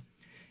getting up,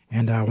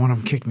 and one of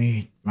them kicked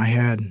me, my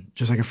head,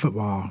 just like a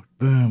football.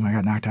 Boom, I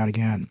got knocked out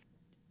again.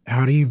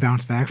 How do you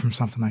bounce back from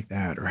something like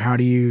that? Or how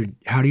do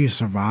you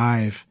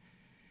survive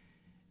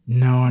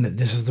knowing that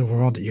this is the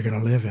world that you're going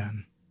to live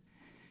in?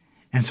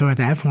 And so at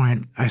that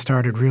point, I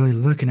started really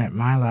looking at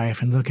my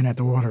life and looking at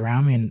the world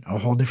around me in a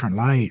whole different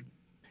light.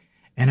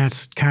 And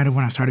that's kind of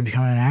when I started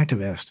becoming an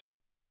activist.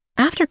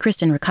 After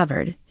Kristen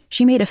recovered,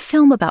 she made a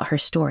film about her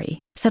story,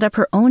 set up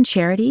her own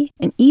charity,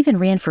 and even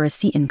ran for a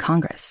seat in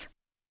Congress.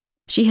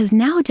 She has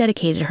now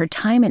dedicated her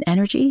time and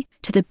energy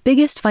to the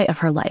biggest fight of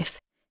her life,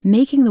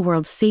 making the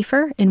world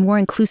safer and more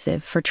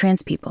inclusive for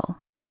trans people.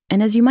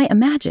 And as you might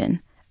imagine,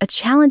 a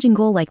challenging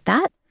goal like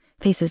that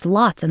faces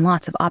lots and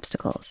lots of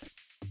obstacles.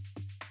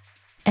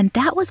 And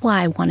that was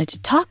why I wanted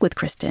to talk with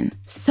Kristen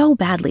so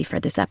badly for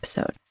this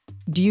episode.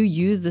 Do you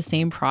use the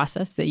same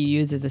process that you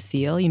use as a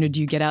SEAL? Do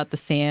you get out the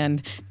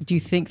sand? Do you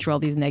think through all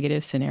these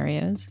negative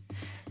scenarios?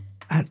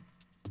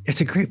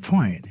 It's a great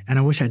point, and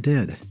I wish I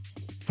did,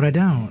 but I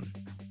don't.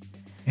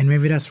 And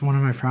maybe that's one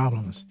of my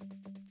problems.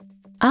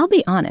 I'll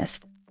be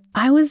honest,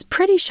 I was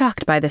pretty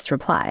shocked by this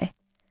reply.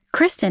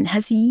 Kristen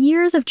has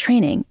years of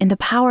training in the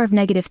power of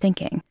negative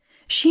thinking.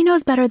 She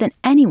knows better than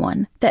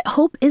anyone that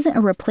hope isn't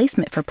a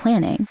replacement for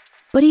planning.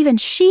 But even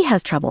she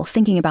has trouble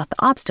thinking about the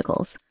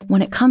obstacles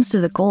when it comes to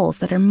the goals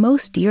that are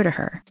most dear to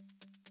her,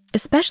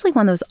 especially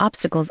when those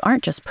obstacles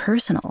aren't just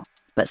personal,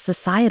 but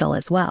societal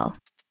as well.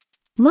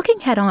 Looking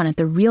head-on at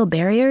the real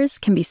barriers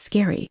can be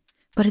scary,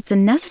 but it's a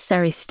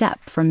necessary step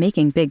for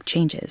making big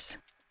changes.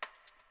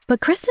 But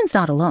Kristen's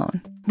not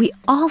alone. We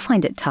all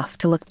find it tough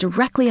to look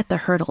directly at the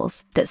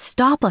hurdles that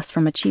stop us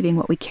from achieving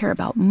what we care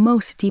about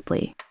most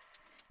deeply.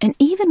 And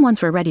even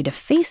once we're ready to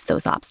face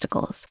those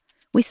obstacles,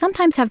 we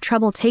sometimes have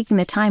trouble taking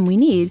the time we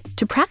need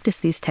to practice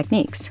these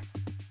techniques.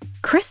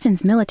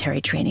 Kristen's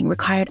military training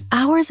required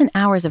hours and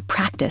hours of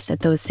practice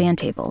at those sand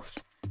tables.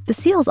 The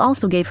SEALs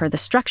also gave her the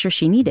structure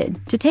she needed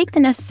to take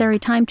the necessary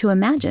time to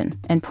imagine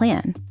and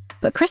plan.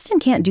 But Kristen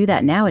can't do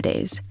that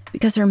nowadays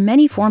because her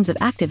many forms of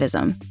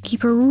activism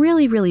keep her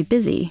really, really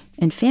busy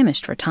and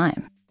famished for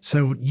time.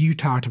 So you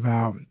talked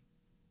about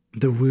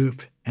the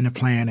whoop and the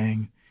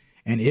planning,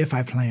 and if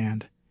I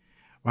planned.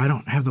 Well, I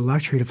don't have the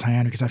luxury to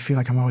plan because I feel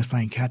like I'm always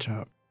playing catch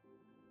up.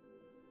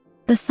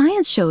 The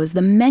science shows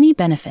the many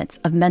benefits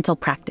of mental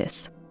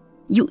practice.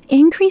 You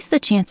increase the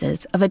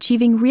chances of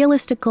achieving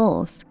realistic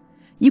goals.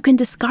 You can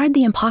discard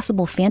the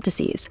impossible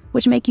fantasies,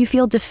 which make you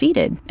feel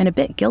defeated and a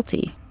bit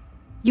guilty.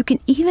 You can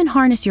even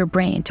harness your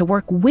brain to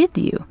work with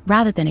you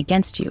rather than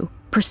against you,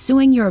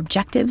 pursuing your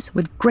objectives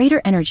with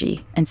greater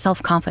energy and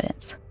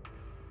self-confidence.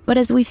 But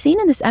as we've seen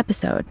in this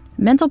episode,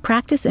 mental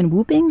practice and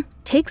whooping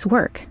takes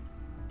work.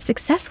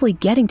 Successfully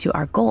getting to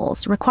our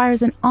goals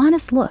requires an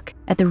honest look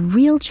at the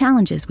real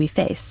challenges we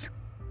face.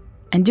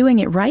 And doing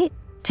it right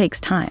takes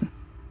time.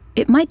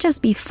 It might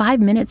just be 5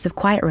 minutes of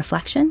quiet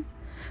reflection,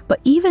 but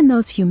even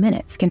those few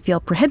minutes can feel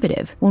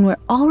prohibitive when we're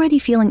already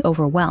feeling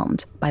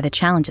overwhelmed by the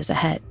challenges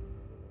ahead.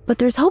 But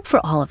there's hope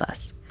for all of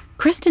us.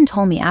 Kristen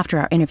told me after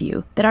our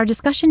interview that our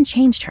discussion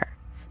changed her,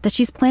 that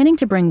she's planning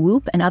to bring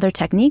Whoop and other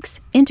techniques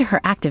into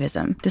her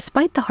activism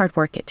despite the hard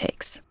work it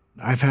takes.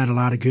 I've had a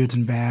lot of goods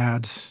and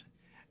bads,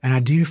 and I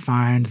do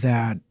find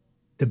that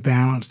the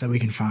balance that we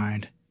can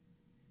find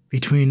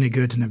between the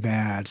goods and the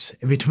bads,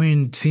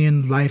 between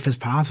seeing life as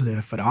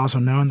positive, but also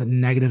knowing that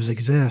negatives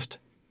exist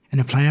and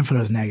to plan for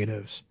those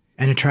negatives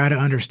and to try to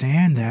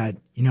understand that,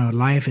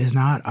 life is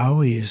not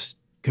always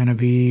going to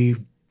be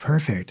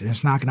perfect and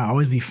it's not going to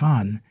always be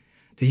fun,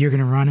 that you're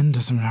going to run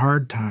into some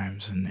hard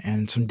times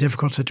and some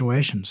difficult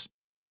situations.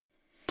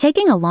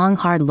 Taking a long,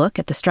 hard look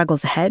at the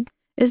struggles ahead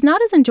is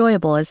not as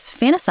enjoyable as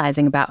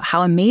fantasizing about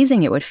how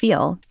amazing it would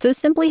feel to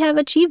simply have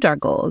achieved our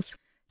goals,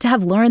 to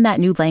have learned that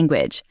new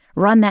language,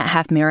 run that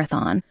half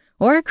marathon,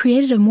 or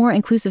created a more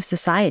inclusive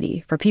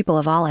society for people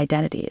of all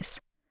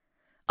identities.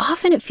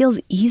 Often it feels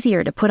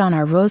easier to put on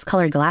our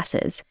rose-colored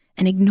glasses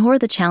and ignore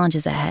the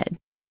challenges ahead.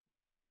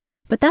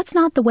 But that's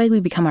not the way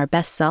we become our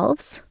best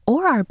selves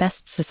or our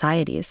best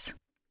societies.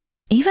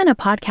 Even a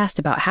podcast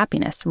about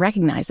happiness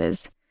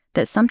recognizes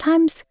that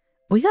sometimes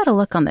we gotta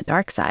look on the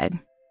dark side.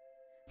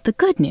 The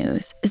good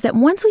news is that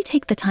once we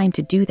take the time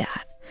to do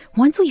that,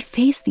 once we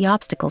face the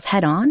obstacles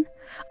head on,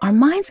 our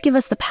minds give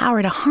us the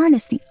power to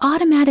harness the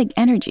automatic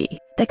energy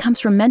that comes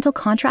from mental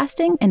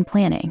contrasting and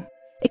planning.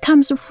 It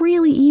comes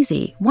really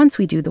easy once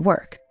we do the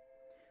work.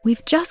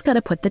 We've just got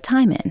to put the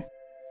time in.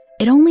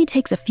 It only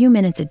takes a few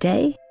minutes a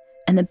day,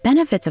 and the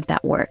benefits of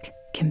that work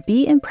can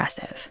be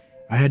impressive.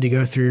 I had to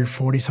go through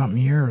 40-something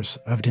years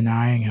of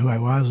denying who I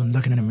was and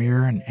looking in the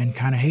mirror and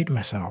kind of hating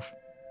myself.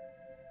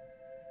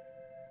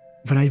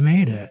 But I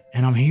made it,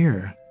 and I'm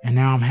here, and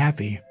now I'm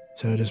happy.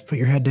 So just put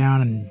your head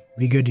down and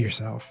be good to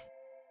yourself.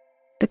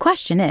 The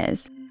question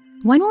is,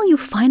 when will you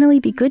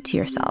finally be good to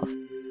yourself?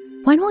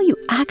 When will you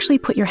actually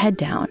put your head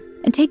down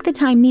and take the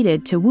time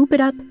needed to whoop it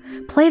up,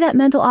 play that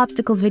mental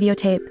obstacles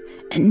videotape,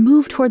 and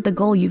move toward the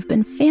goal you've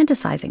been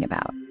fantasizing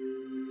about?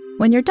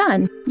 When you're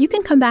done, you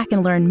can come back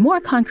and learn more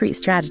concrete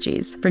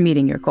strategies for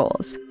meeting your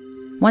goals,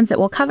 ones that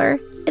we'll cover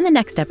in the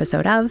next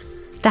episode of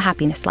The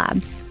Happiness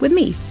Lab with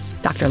me,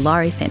 Dr.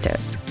 Laurie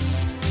Santos.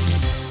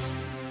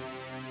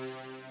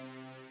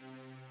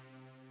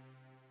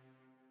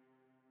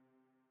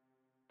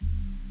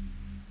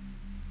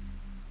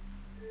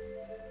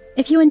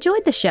 If you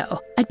enjoyed the show,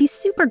 I'd be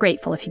super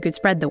grateful if you could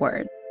spread the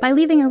word by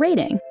leaving a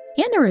rating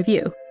and a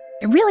review.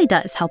 It really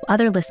does help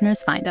other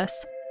listeners find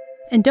us.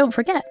 And don't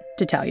forget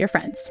to tell your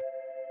friends.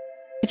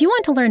 If you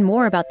want to learn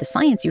more about the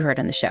science you heard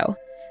on the show,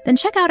 then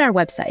check out our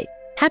website,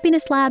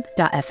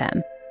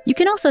 happinesslab.fm. You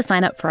can also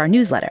sign up for our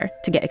newsletter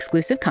to get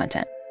exclusive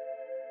content.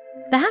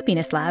 The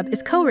Happiness Lab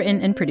is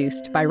co-written and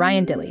produced by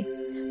Ryan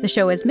Dilley. The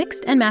show is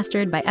mixed and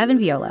mastered by Evan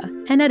Viola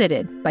and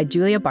edited by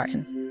Julia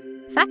Barton.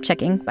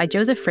 Fact-checking by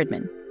Joseph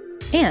Fridman.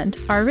 And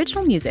our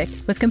original music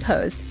was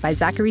composed by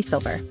Zachary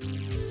Silver.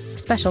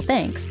 Special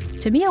thanks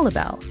to Mia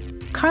LaBelle,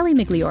 Carly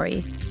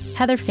Migliori,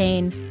 Heather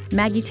Fain,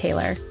 Maggie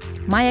Taylor,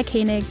 Maya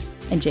Koenig,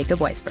 and Jacob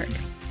Weisberg.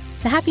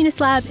 The Happiness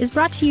Lab is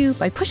brought to you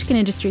by Pushkin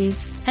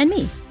Industries and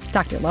me,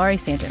 Dr. Laurie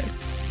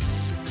Santos.